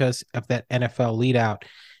higher because of that NFL lead out.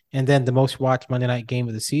 And then the most watched Monday night game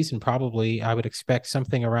of the season, probably I would expect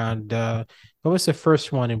something around, what was the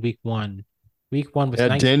first one in week one? Week one was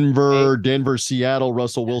At Denver, Seattle,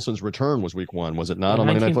 Russell Wilson's return was week one, was it not on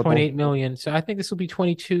Monday Night Football? 19.8 million. So I think this will be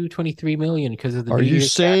 22, 23 million because of the Are New you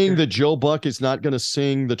Year's saying factor. that Joe Buck is not going to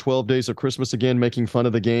sing the 12 Days of Christmas again, making fun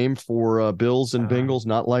of the game for Bills and Bengals?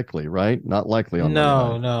 Not likely, right? Not likely on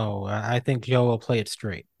Monday night. No. I think Joe will play it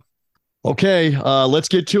straight. Okay, let's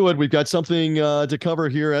get to it. We've got something to cover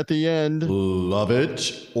here at the end. Love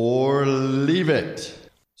it or leave it.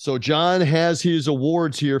 So John has his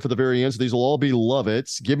awards here for the very end. So these will all be love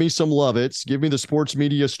it's. Give me some love it's. Give me the sports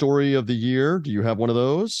media story of the year. Do you have one of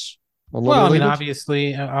those? Well, I mean,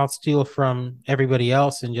 obviously, I'll steal from everybody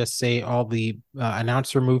else and just say all the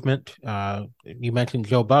announcer movement. You mentioned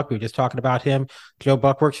Joe Buck. We were just talking about him. Joe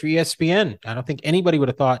Buck works for ESPN. I don't think anybody would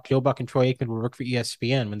have thought Joe Buck and Troy Aikman would work for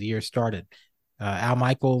ESPN when the year started. Al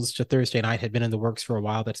Michaels to Thursday Night had been in the works for a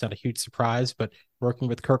while. That's not a huge surprise, but working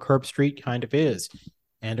with Kirk Herbstreit kind of is.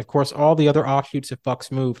 And, of course, all the other offshoots of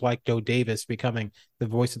Buck's move, like Joe Davis becoming the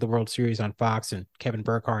voice of the World Series on Fox and Kevin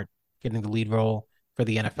Burkhardt getting the lead role for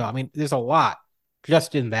the NFL. I mean, there's a lot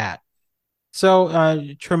just in that. So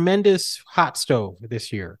tremendous hot stove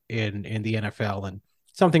this year in the NFL and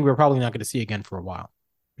something we're probably not going to see again for a while.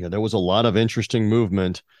 Yeah, there was a lot of interesting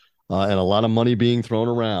movement and a lot of money being thrown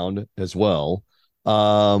around as well.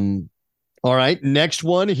 All right, next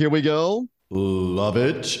one. Here we go. Love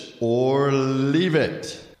it or leave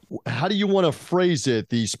it. how do you want to phrase it?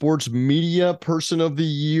 The sports media person of the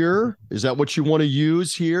year? Is that what you want to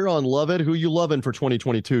use here on Love It? Who you loving for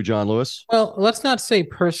 2022, John Lewis? Well, let's not say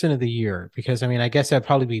person of the year, because I mean, I guess that'd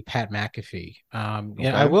probably be Pat McAfee.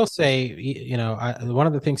 Yeah, I will say, one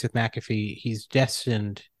of the things with McAfee, he's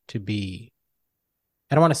destined to be,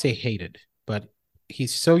 I don't want to say hated, but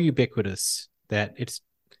he's so ubiquitous that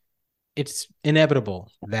it's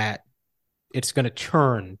inevitable that it's going to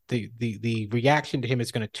turn, the reaction to him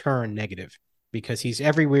is going to turn negative, because he's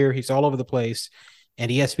everywhere, he's all over the place,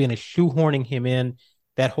 and ESPN is shoehorning him in.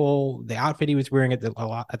 The outfit he was wearing at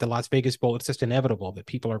the Las Vegas Bowl, it's just inevitable that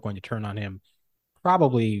people are going to turn on him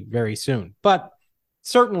probably very soon. But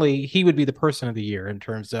certainly he would be the person of the year in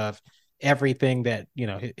terms of everything that,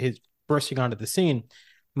 his bursting onto the scene.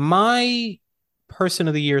 My person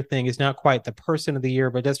of the year thing is not quite the person of the year,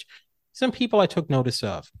 but just some people I took notice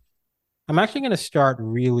of. I'm actually going to start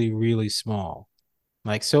really, really small,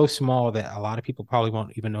 like so small that a lot of people probably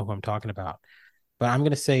won't even know who I'm talking about. But I'm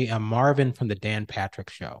going to say Marvin from the Dan Patrick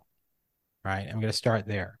Show, right? I'm going to start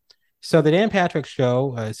there. So the Dan Patrick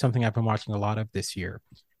Show is something I've been watching a lot of this year.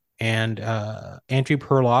 And Andrew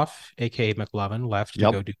Perloff, a.k.a. McLovin, left to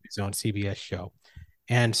go do his own CBS show.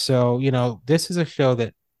 And so, this is a show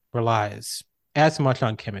that relies as much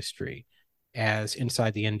on chemistry as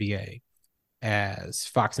Inside the NBA, as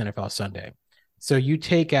Fox NFL Sunday. So you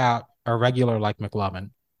take out a regular like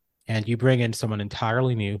McLovin and you bring in someone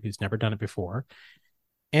entirely new who's never done it before,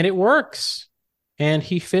 and it works. And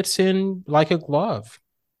he fits in like a glove.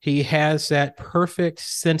 He has that perfect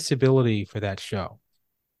sensibility for that show,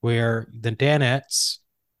 where the Danettes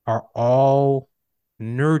are all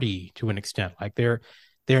nerdy to an extent. Like they're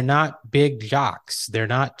not big jocks. They're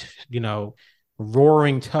not,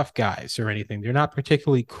 roaring tough guys or anything. They're not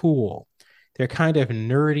particularly cool. They're kind of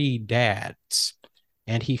nerdy dads,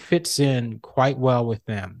 and he fits in quite well with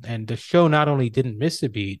them. And the show not only didn't miss a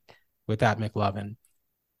beat without McLovin,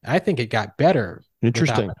 I think it got better.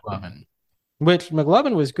 Interesting. Without McLovin, which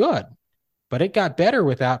McLovin was good, but it got better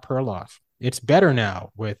without Perloff. It's better now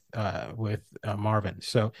with Marvin.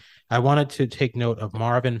 So I wanted to take note of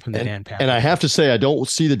Marvin from the Dan Patrick. And I have to say, I don't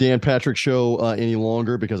see the Dan Patrick Show any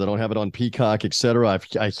longer because I don't have it on Peacock, etc.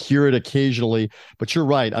 I hear it occasionally, but you're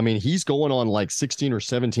right. I mean, he's going on like 16 or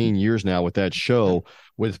 17 years now with that show,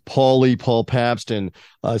 with Paul Pabst, and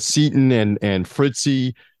Seaton and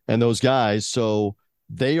Fritzy and those guys. So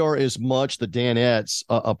they are as much the Danettes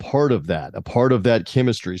a part of that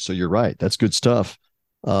chemistry. So you're right. That's good stuff.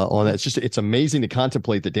 On that, it's amazing to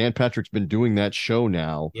contemplate that Dan Patrick's been doing that show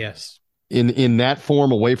now. Yes, in that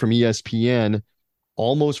form, away from ESPN,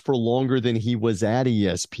 almost for longer than he was at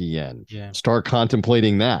ESPN. Yeah, start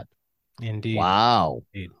contemplating that. Indeed. Wow.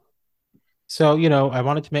 Indeed. So I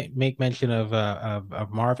wanted to make mention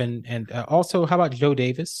of Marvin, and also, how about Joe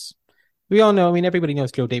Davis? We all know. I mean, everybody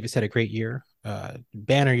knows Joe Davis had a great year,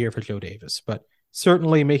 banner year for Joe Davis, but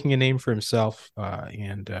certainly making a name for himself,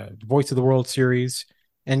 and voice of the World Series,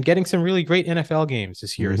 and getting some really great NFL games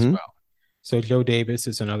this year as well. So Joe Davis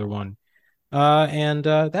is another one. And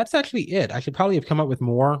that's actually it. I should probably have come up with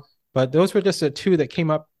more, but those were just the two that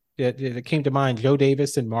came up that came to mind: Joe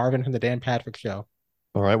Davis and Marvin from the Dan Patrick Show.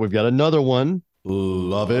 All right, we've got another one.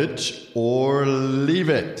 Love it or leave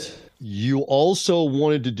it. You also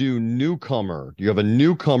wanted to do newcomer. Do you have a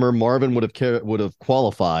newcomer? Marvin would have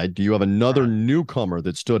qualified. Do you have another newcomer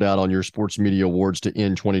that stood out on your sports media awards to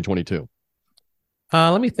end 2022?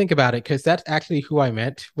 Let me think about it, because that's actually who I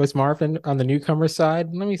meant, was Marvin on the newcomer side.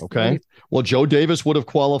 Well, Joe Davis would have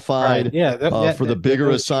qualified for the bigger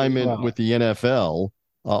assignment well with the NFL,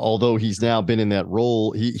 although he's now been in that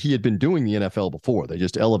role. He had been doing the NFL before. They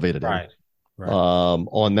just elevated him. Right.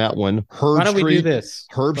 On that one. Why don't we do this?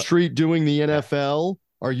 Herb Street doing the NFL.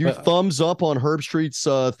 Are you thumbs up on Herb Street's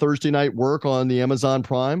Thursday night work on the Amazon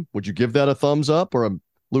Prime? Would you give that a thumbs up or a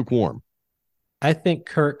lukewarm? I think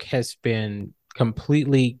Kirk has been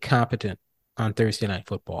completely competent on Thursday Night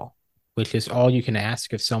Football, which is all you can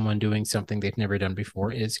ask of someone doing something they've never done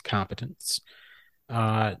before, is competence. Do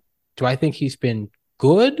I think he's been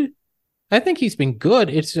good? I think he's been good.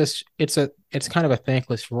 It's just it's kind of a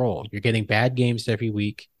thankless role. You're getting bad games every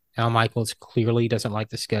week. Al Michaels clearly doesn't like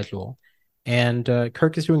the schedule, and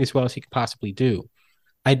Kirk is doing as well as he could possibly do.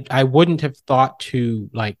 I wouldn't have thought to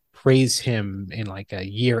praise him in a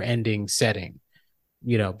year-ending setting,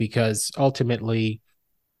 because ultimately,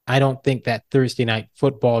 I don't think that Thursday Night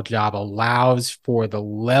Football job allows for the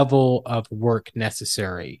level of work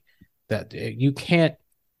necessary. That you can't.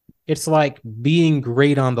 It's like being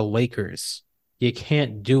great on the Lakers. You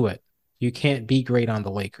can't do it. You can't be great on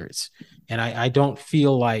the Lakers. And I don't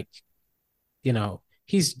feel like,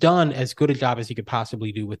 he's done as good a job as he could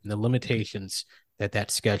possibly do within the limitations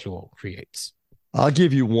that schedule creates. I'll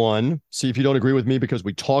give you one. See if you don't agree with me, because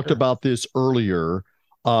we talked about this earlier.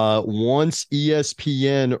 Once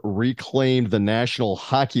ESPN reclaimed the National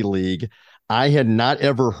Hockey League, I had not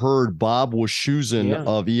ever heard Bob Wischusen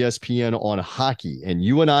of ESPN on hockey. And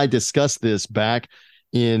you and I discussed this back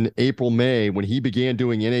in April, May, when he began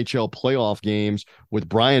doing NHL playoff games with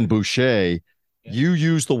Brian Boucher. You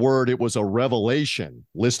used the word, it was a revelation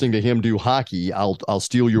listening to him do hockey. I'll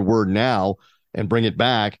steal your word now and bring it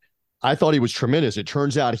back. I thought he was tremendous. It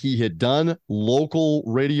turns out he had done local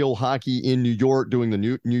radio hockey in New York, doing the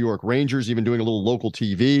New York Rangers, even doing a little local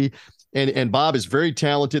TV. And Bob is very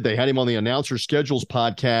talented. They had him on the Announcer Schedules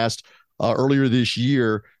podcast earlier this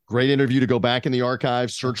year. Great interview to go back in the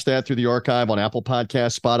archive. Search that through the archive on Apple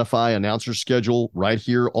Podcasts, Spotify, Announcer Schedule, right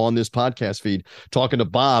here on this podcast feed. Talking to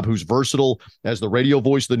Bob, who's versatile as the radio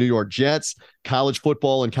voice of the New York Jets, college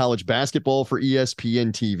football and college basketball for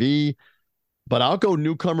ESPN TV. But I'll go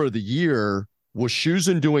newcomer of the year.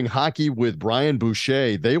 Wischusen doing hockey with Brian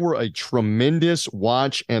Boucher. They were a tremendous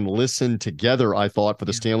watch and listen together, I thought, for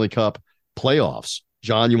the Stanley Cup playoffs.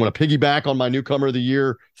 John, you want to piggyback on my newcomer of the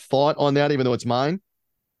year thought on that, even though it's mine?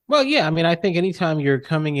 Well, yeah. I mean, I think anytime you're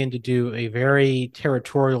coming in to do a very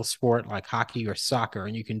territorial sport like hockey or soccer,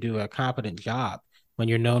 and you can do a competent job when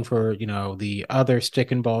you're known for, the other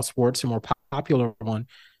stick and ball sports, the more popular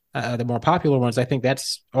ones, I think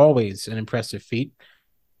that's always an impressive feat.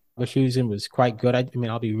 Wischusen was quite good. I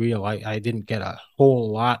mean, I'll be real. I didn't get a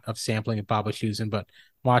whole lot of sampling of Bob Wischusen, but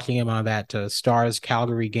watching him on that Stars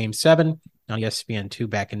Calgary Game 7 on ESPN2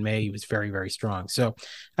 back in May, he was very, very strong. So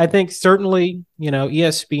I think certainly,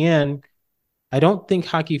 ESPN, I don't think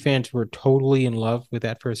hockey fans were totally in love with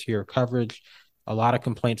that first year of coverage. A lot of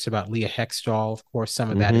complaints about Leah Hextall. Of course,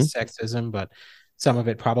 some of that is sexism, but some of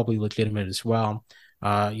it probably legitimate as well.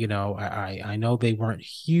 I know they weren't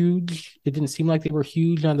huge. It didn't seem like they were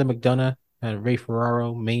huge on the McDonough and Ray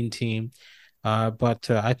Ferraro main team. But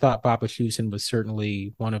I thought Bob Wischusen was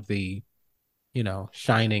certainly one of the,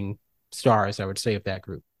 shining stars, I would say, of that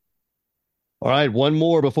group. All right, one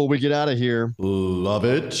more before we get out of here. Love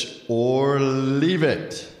it or leave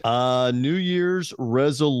it. New Year's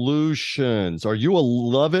resolutions. Are you a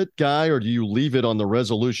love it guy, or do you leave it on the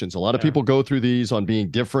resolutions? A lot of people go through these on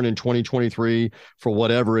being different in 2023 for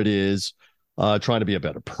whatever it is, trying to be a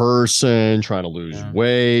better person, trying to lose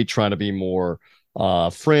weight, trying to be more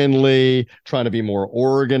friendly, trying to be more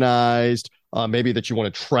organized, maybe that you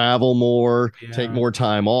want to travel more, take more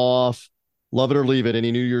time off. Love it or leave it.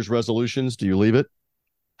 Any New Year's resolutions? Do you leave it?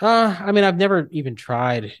 I mean, I've never even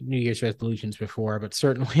tried New Year's resolutions before, but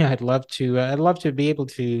certainly I'd love to. I'd love to be able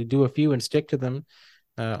to do a few and stick to them.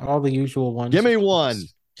 All the usual ones. Give me one.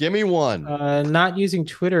 Give me one. Not using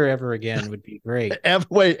Twitter ever again would be great.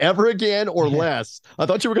 Ever again or less? I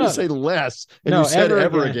thought you were going to say less, and you said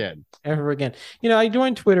ever again. Ever again. I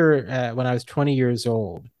joined Twitter when I was 20 years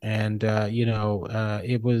old, and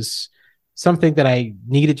it was something that I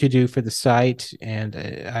needed to do for the site, and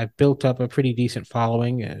I've built up a pretty decent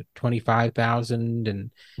following, 25,000,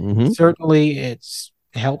 and certainly it's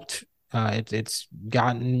helped. It's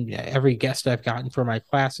gotten every guest I've gotten for my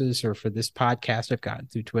classes or for this podcast I've gotten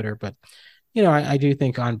through Twitter. But, I do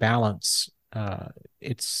think on balance,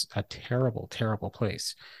 it's a terrible, terrible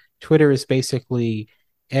place. Twitter is basically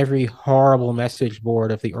every horrible message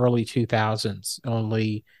board of the early 2000s,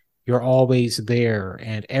 only you're always there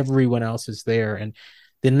and everyone else is there. And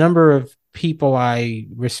the number of people I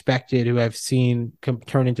respected who I've seen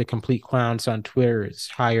turn into complete clowns on Twitter is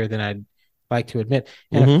higher than I'd like to admit.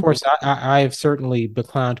 And of course, I've certainly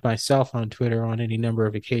beclowned myself on Twitter on any number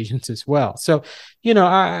of occasions as well. So,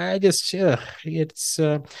 I just,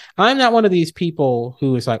 I'm not one of these people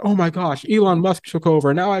who is like, oh my gosh, Elon Musk took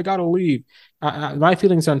over. Now I got to leave. My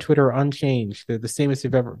feelings on Twitter are unchanged. They're the same as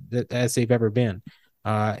they've ever been.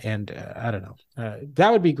 And I don't know.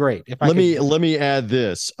 That would be great. Let me add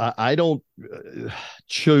this. I don't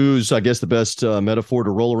choose, I guess, the best metaphor to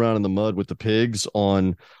roll around in the mud with the pigs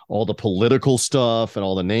on all the political stuff and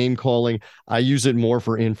all the name calling. I use it more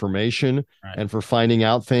for information and for finding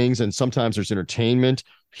out things. And sometimes there's entertainment,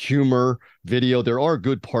 humor, video. There are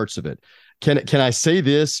good parts of it. Can I say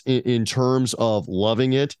this in terms of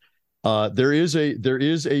loving it? There is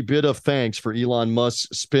a bit of thanks for Elon Musk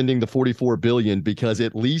spending the $44 billion, because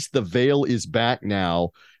at least the veil is back now.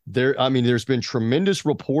 There's been tremendous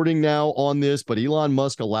reporting now on this, but Elon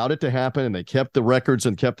Musk allowed it to happen, and they kept the records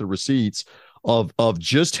and kept the receipts of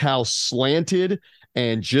just how slanted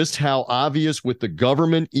and just how obvious, with the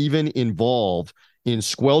government even involved in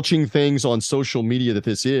squelching things on social media, that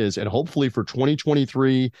this is. And hopefully for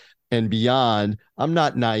 2023 and beyond, I'm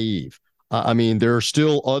not naive. I mean, there are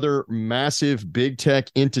still other massive big tech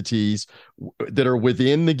entities that are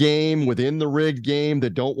within the game, within the rigged game,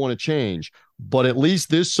 that don't want to change. But at least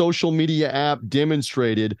this social media app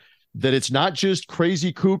demonstrated that it's not just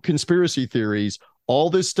crazy kook conspiracy theories. All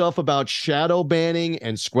this stuff about shadow banning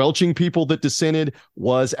and squelching people that dissented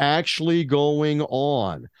was actually going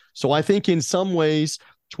on. So I think in some ways,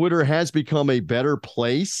 Twitter has become a better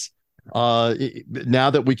place now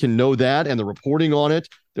that we can know that, and the reporting on it,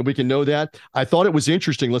 that we can know that. I thought it was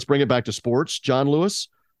interesting. Let's bring it back to sports, John Lewis,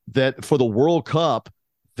 that for the World Cup,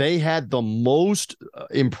 they had the most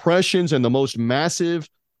impressions and the most massive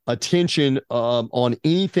attention on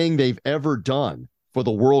anything they've ever done for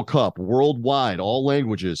the World Cup worldwide, all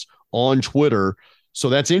languages, on Twitter. So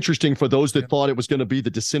that's interesting for those that thought it was going to be the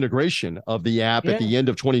disintegration of the app at the end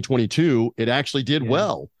of 2022. It actually did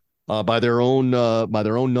well by their own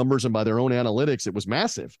numbers and by their own analytics. It was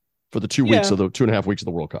massive for the 2 weeks of the 2.5 weeks of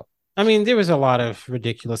the World Cup. I mean, there was a lot of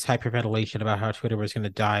ridiculous hyperventilation about how Twitter was going to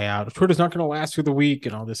die out. Twitter's not going to last through the week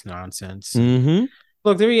and all this nonsense. Mm-hmm.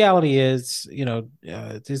 Look, the reality is,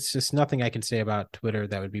 there's just nothing I can say about Twitter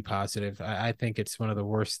that would be positive. I think it's one of the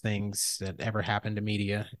worst things that ever happened to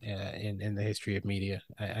media in the history of media.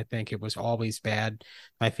 I think it was always bad.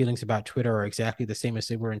 My feelings about Twitter are exactly the same as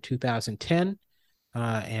they were in 2010.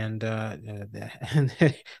 And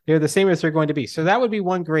they're the same as they're going to be. So that would be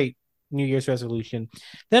one great New Year's resolution.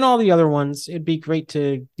 Then all the other ones, it'd be great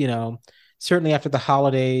to, certainly after the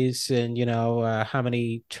holidays and, how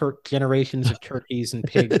many generations of turkeys and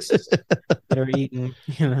pigs that are eaten,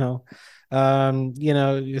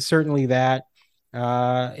 certainly that.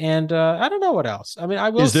 And I don't know what else. I mean,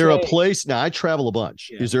 Is there a place now? I travel a bunch.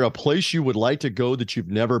 Yeah. Is there a place you would like to go that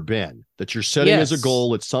you've never been, that you're setting as a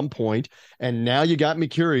goal at some point? And now you got me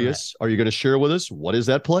curious. Right. Are you going to share with us? What is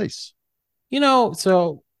that place?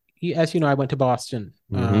 So as you know, I went to Boston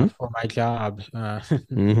for my job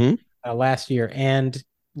last year. And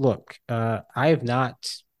look, I have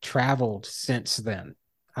not traveled since then.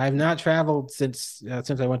 I have not traveled since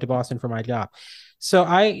I went to Boston for my job. So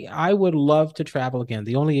I would love to travel again.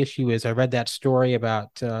 The only issue is I read that story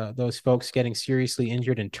about those folks getting seriously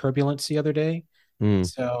injured in turbulence the other day.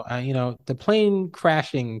 So, the plane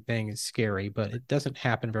crashing thing is scary, but it doesn't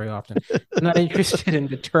happen very often. I'm not interested in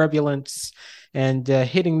the turbulence and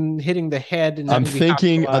hitting the head. And I'm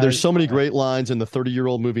thinking there's so many great lines in the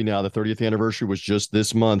 30-year-old movie now. The 30th anniversary was just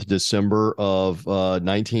this month, December of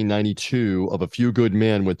 1992, of A Few Good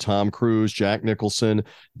Men with Tom Cruise, Jack Nicholson,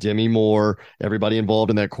 Demi Moore, everybody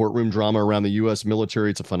involved in that courtroom drama around the U.S.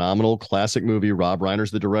 military. It's a phenomenal classic movie. Rob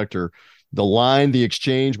Reiner's the director. The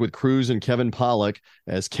exchange with Cruise and Kevin Pollak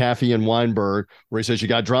as Kaffee and Weinberg, where he says, "You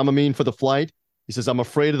got Dramamine for the flight?" He says, "I'm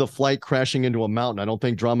afraid of the flight crashing into a mountain. I don't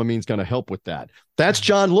think Dramamine's going to help with that." That's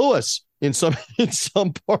John Lewis in some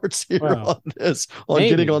parts here on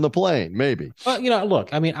getting on the plane. Maybe. Well,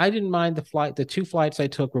 look, I mean, I didn't mind the flight. The two flights I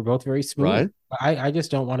took were both very smooth. Right. I just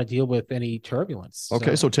don't want to deal with any turbulence.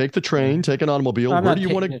 Okay, so take the train, take an automobile. Where do you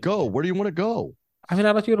want to go? Where do you want to go? I mean,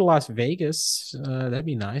 I'd like to go to Las Vegas. That'd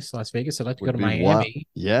be nice. Las Vegas. I'd like to go to Miami.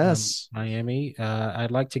 Yes. Miami.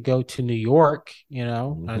 I'd like to go to New York.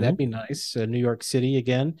 That'd be nice. New York City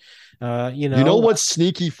again. You know what's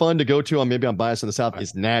sneaky fun to go to? Maybe I'm biased in the South.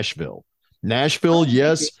 Is Nashville. Nashville.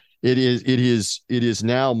 Yes, it is. It is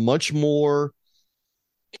now much more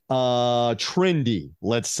trendy,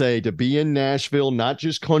 let's say, to be in Nashville. Not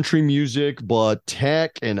just country music, but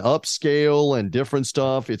tech and upscale and different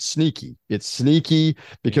stuff. It's sneaky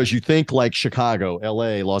because you think like Chicago,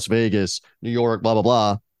 LA, Las Vegas, New York, blah blah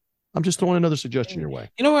blah. I'm just throwing another suggestion your way.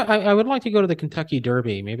 You know what? I would like to go to the Kentucky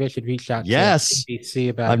Derby. Maybe I should reach out to NBC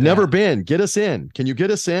about I've never been. Get us in. Can you get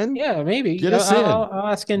us in? Yeah, maybe. Get us in. I'll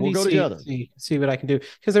ask NBC. We'll go together. See what I can do.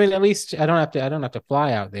 Because at least I don't have to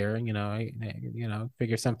fly out there.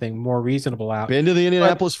 Figure something more reasonable out. Been to the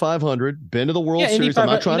Indianapolis 500. Been to the World Series. I'm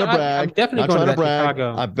not trying to brag. I'm definitely going to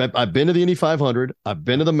Chicago. I've been to the Indy 500. I've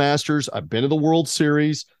been to the Masters. I've been to the World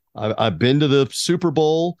Series. I've been to the Super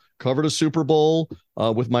Bowl. Covered a Super Bowl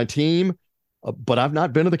with my team. But I've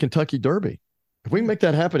not been to the Kentucky Derby. If we can make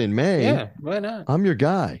that happen in May, why not? I'm your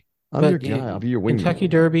guy. I'll be your wingman. Kentucky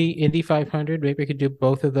Derby, Indy 500. Maybe we could do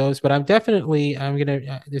both of those. But I'm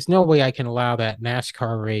gonna. There's no way I can allow that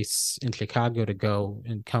NASCAR race in Chicago to go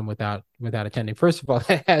and come without attending. First of all,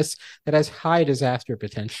 that has high disaster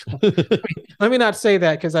potential. Let me not say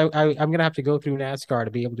that because I'm gonna have to go through NASCAR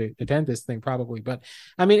to be able to attend this thing probably. But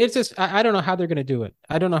I mean, it's just I don't know how they're gonna do it.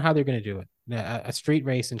 A street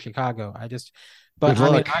race in Chicago. Good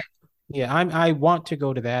luck. I want to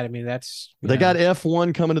go to that. I mean, they got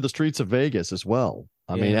F1 coming to the streets of Vegas as well.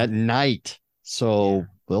 I mean, at night. So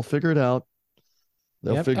they'll figure it out.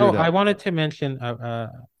 They'll figure it out. I wanted to mention,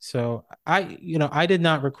 so I did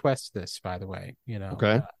not request this, by the way,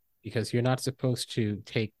 Okay. Because you're not supposed to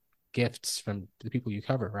take gifts from the people you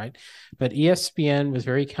cover, right? But ESPN was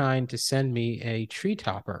very kind to send me a tree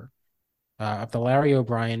topper of the Larry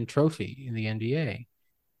O'Brien Trophy in the NBA,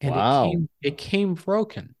 and Wow. it came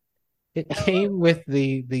broken. It came with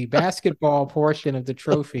the basketball portion of the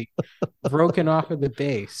trophy broken off of the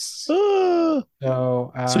base. So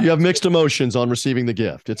you have mixed emotions on receiving the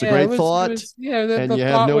gift. It's a great thought, and you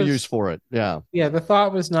have no use for it. Yeah. Yeah, the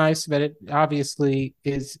thought was nice, but it obviously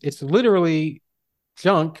it's literally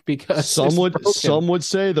junk because some would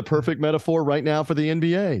say the perfect metaphor right now for the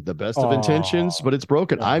NBA, the best of intentions, but it's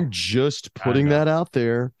broken. I'm just putting that out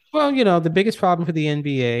there. Well, the biggest problem for the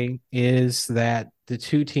NBA is that the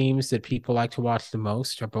two teams that people like to watch the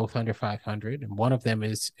most are both under 500, and one of them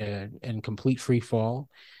is in complete free fall.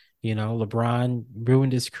 LeBron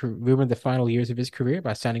ruined the final years of his career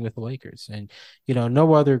by signing with the Lakers, and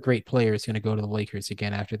no other great player is going to go to the Lakers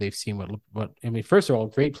again after they've seen what. I mean, first of all,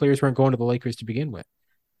 great players weren't going to the Lakers to begin with.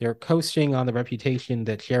 They're coasting on the reputation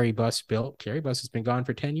that Jerry Buss built. Jerry Buss has been gone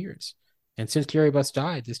for 10 years, and since Jerry Buss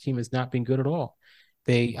died, this team has not been good at all.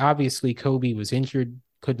 Kobe was injured,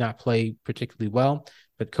 could not play particularly well,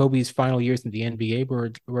 but Kobe's final years in the NBA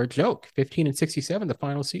were a joke. 15-67 the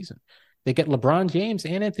final season. They get LeBron James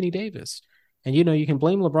and Anthony Davis. And you can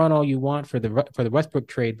blame LeBron all you want for the Westbrook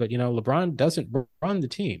trade, but LeBron doesn't run the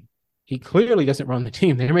team. He clearly doesn't run the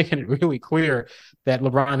team. They're making it really clear that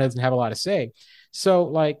LeBron doesn't have a lot to say.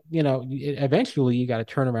 So eventually you got to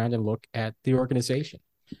turn around and look at the organization.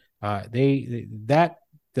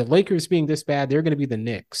 The Lakers being this bad, they're going to be the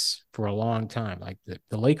Knicks for a long time. Like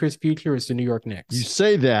the Lakers' future is the New York Knicks. You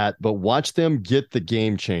say that, but watch them get the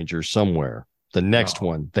game changer somewhere. The next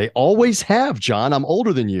one. They always have, John. I'm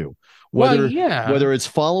older than you. Whether it's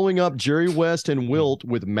following up Jerry West and Wilt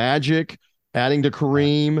with Magic, adding to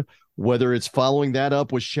Kareem, whether it's following that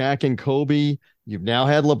up with Shaq and Kobe, you've now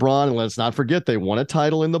had LeBron, and let's not forget they won a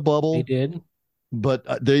title in the bubble. They did. But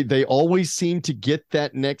they always seem to get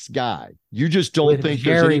that next guy. You just don't think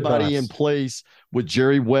there's anybody in place with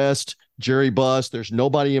Jerry West, Jerry Buss. There's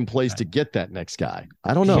nobody in place to get that next guy.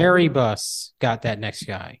 I don't know. Jerry Buss got that next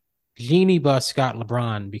guy. Jeannie Buss got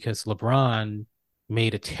LeBron because LeBron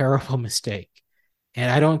made a terrible mistake. And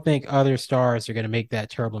I don't think other stars are going to make that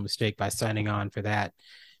terrible mistake by signing on for that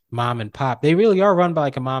mom and pop. They really are run by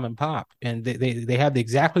like a mom and pop. And they have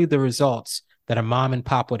exactly the results that a mom and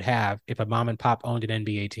pop would have if a mom and pop owned an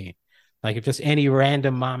NBA team. Like if just any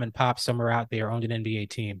random mom and pop somewhere out there owned an NBA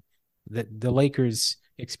team, the Lakers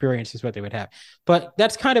experience is what they would have. But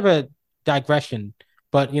that's kind of a digression.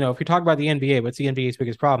 But, if you talk about the NBA, what's the NBA's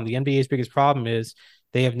biggest problem? The NBA's biggest problem is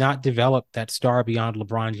they have not developed that star beyond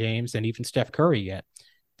LeBron James and even Steph Curry yet.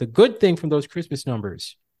 The good thing from those Christmas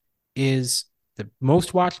numbers is the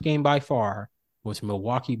most watched game by far was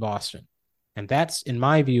Milwaukee-Boston. And that's, in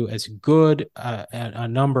my view, as good a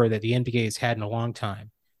number that the NBA has had in a long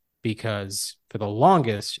time, because for the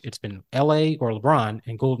longest, it's been LA or LeBron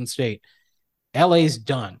and Golden State. LA's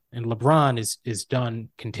done, and LeBron is done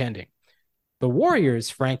contending. The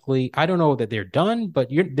Warriors, frankly, I don't know that they're done, but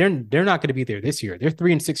they're not going to be there this year. They're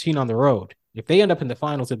 3-16 on the road. If they end up in the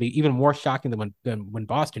finals, it'll be even more shocking than when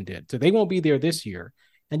Boston did. So they won't be there this year,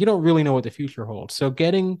 and you don't really know what the future holds. So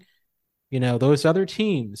getting those other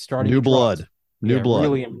teams starting new blood,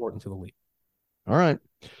 really important to the league. All right.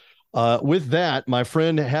 With that, my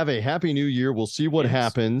friend, have a happy new year. We'll see what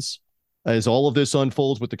happens as all of this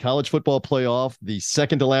unfolds with the college football playoff, the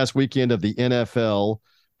second to last weekend of the NFL.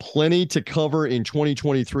 Plenty to cover in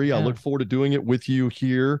 2023. Yeah. I look forward to doing it with you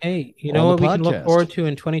here. Hey, you know what we can look forward to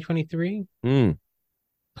in 2023?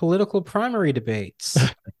 Political primary debates.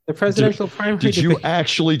 The presidential primary debates. Did you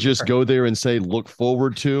actually just go there and say look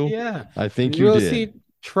forward to? Yeah. I think you did. See,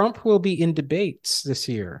 Trump will be in debates this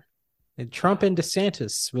year. And Trump and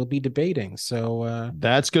DeSantis will be debating. So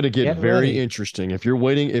that's going to get very interesting. If you're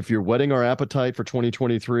whetting our appetite for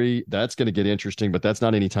 2023, that's going to get interesting, but that's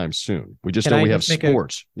not anytime soon. We just know we have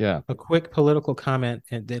sports. A quick political comment,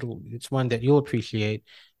 and it's one that you'll appreciate.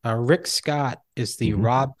 Rick Scott is the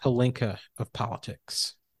Rob Pelinka of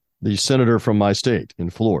politics. The senator from my state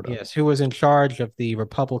in Florida. Yes, who was in charge of the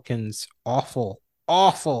Republicans' awful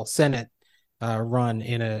Senate run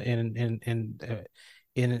in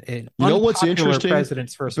what's interesting,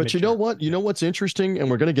 president's first but midterm. you know what's interesting,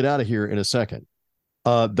 and we're going to get out of here in a second.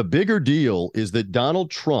 The bigger deal is that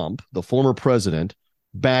Donald Trump, the former president,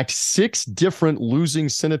 backed 6 different losing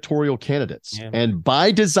senatorial candidates, and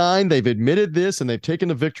by design, they've admitted this and they've taken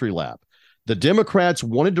the victory lap. The Democrats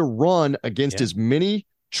wanted to run against as many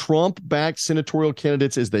Trump-backed senatorial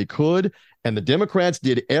candidates as they could, and the Democrats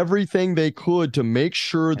did everything they could to make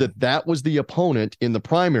sure that that was the opponent in the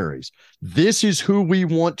primaries. This is who we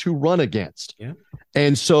want to run against. Yeah.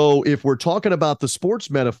 And so if we're talking about the sports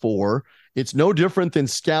metaphor, it's no different than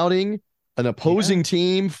scouting an opposing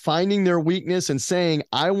team, finding their weakness and saying,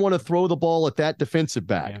 I want to throw the ball at that defensive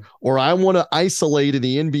back, or I want to isolate in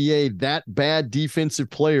the NBA that bad defensive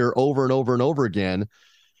player over and over and over again.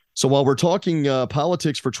 So while we're talking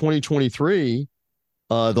politics for 2023,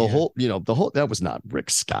 that was not Rick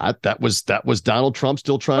Scott. That was Donald Trump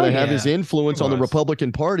still trying to have his influence on the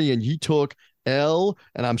Republican Party. And he took L,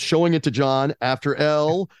 and I'm showing it to John, after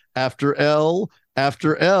L, after L,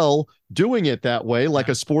 after L, doing it that way, like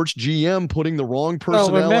a sports GM putting the wrong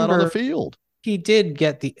personnel out on the field. He did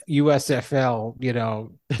get the USFL,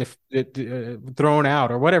 thrown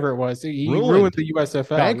out or whatever it was. He ruined the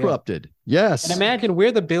USFL. Bankrupted. Yes. And imagine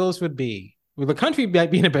where the Bills would be. Well, the country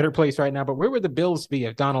might be in a better place right now, but where would the Bills be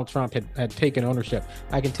if Donald Trump had taken ownership?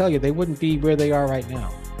 I can tell you they wouldn't be where they are right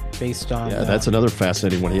now, based on... Yeah, that's another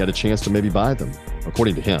fascinating one. He had a chance to maybe buy them,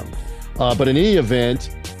 according to him. But in any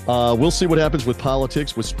event, we'll see what happens with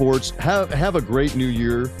politics, with sports. Have a great New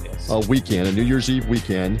Year weekend, a New Year's Eve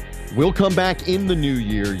weekend. We'll come back in the new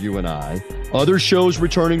year, you and I. Other shows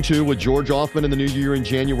returning too, with George Offman in the new year in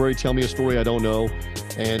January. Tell Me a Story I Don't Know.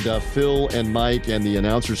 And Phil and Mike and the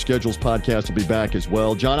Announcer Schedules podcast will be back as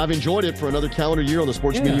well. John, I've enjoyed it for another calendar year on the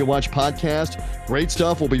Sports Media Watch podcast. Great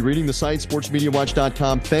stuff. We'll be reading the site,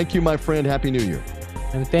 sportsmediawatch.com. Thank you, my friend. Happy New Year.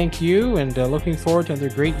 And thank you, and looking forward to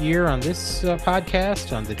another great year on this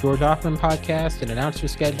podcast, on the George Offman podcast and Announcer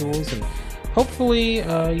Schedules, and hopefully,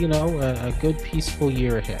 a good, peaceful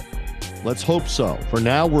year ahead. Let's hope so. For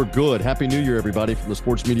now, we're good. Happy New Year, everybody, from the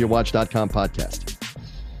sportsmediawatch.com podcast.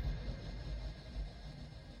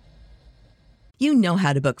 You know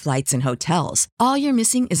how to book flights and hotels. All you're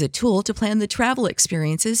missing is a tool to plan the travel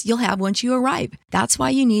experiences you'll have once you arrive. That's why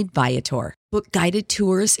you need Viator. Book guided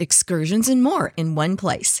tours, excursions, and more in one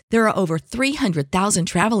place. There are over 300,000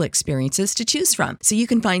 travel experiences to choose from, so you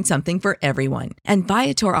can find something for everyone. And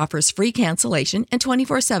Viator offers free cancellation and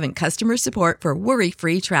 24/7 customer support for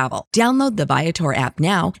worry-free travel. Download the Viator app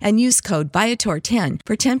now and use code Viator10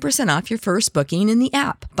 for 10% off your first booking in the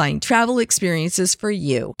app. Find travel experiences for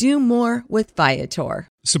you. Do more with Viator.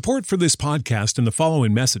 Support for this podcast and the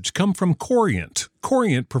following message come from Corient.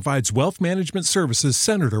 Corient provides wealth management services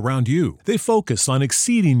centered around you. They focus on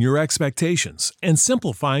exceeding your expectations and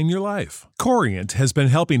simplifying your life. Corient has been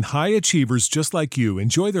helping high achievers just like you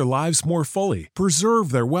enjoy their lives more fully,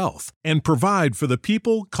 preserve their wealth, and provide for the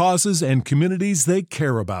people, causes, and communities they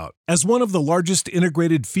care about. As one of the largest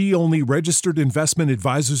integrated fee-only registered investment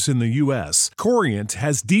advisors in the U.S., Corient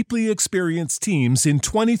has deeply experienced teams in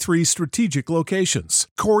 23 strategic locations.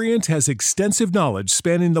 Corient has extensive knowledge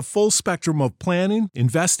spanning the full spectrum of planning,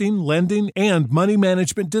 investing, lending, and money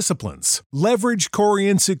management disciplines. Leverage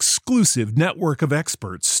Corient's exclusive network of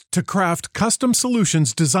experts to craft custom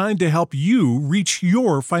solutions designed to help you reach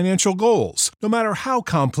your financial goals, no matter how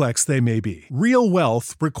complex they may be. Real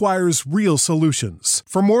wealth requires real solutions.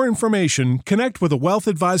 For more information, connect with a wealth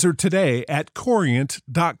advisor today at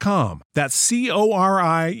Corient.com. That's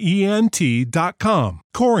Corient.com.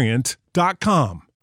 Corient.com.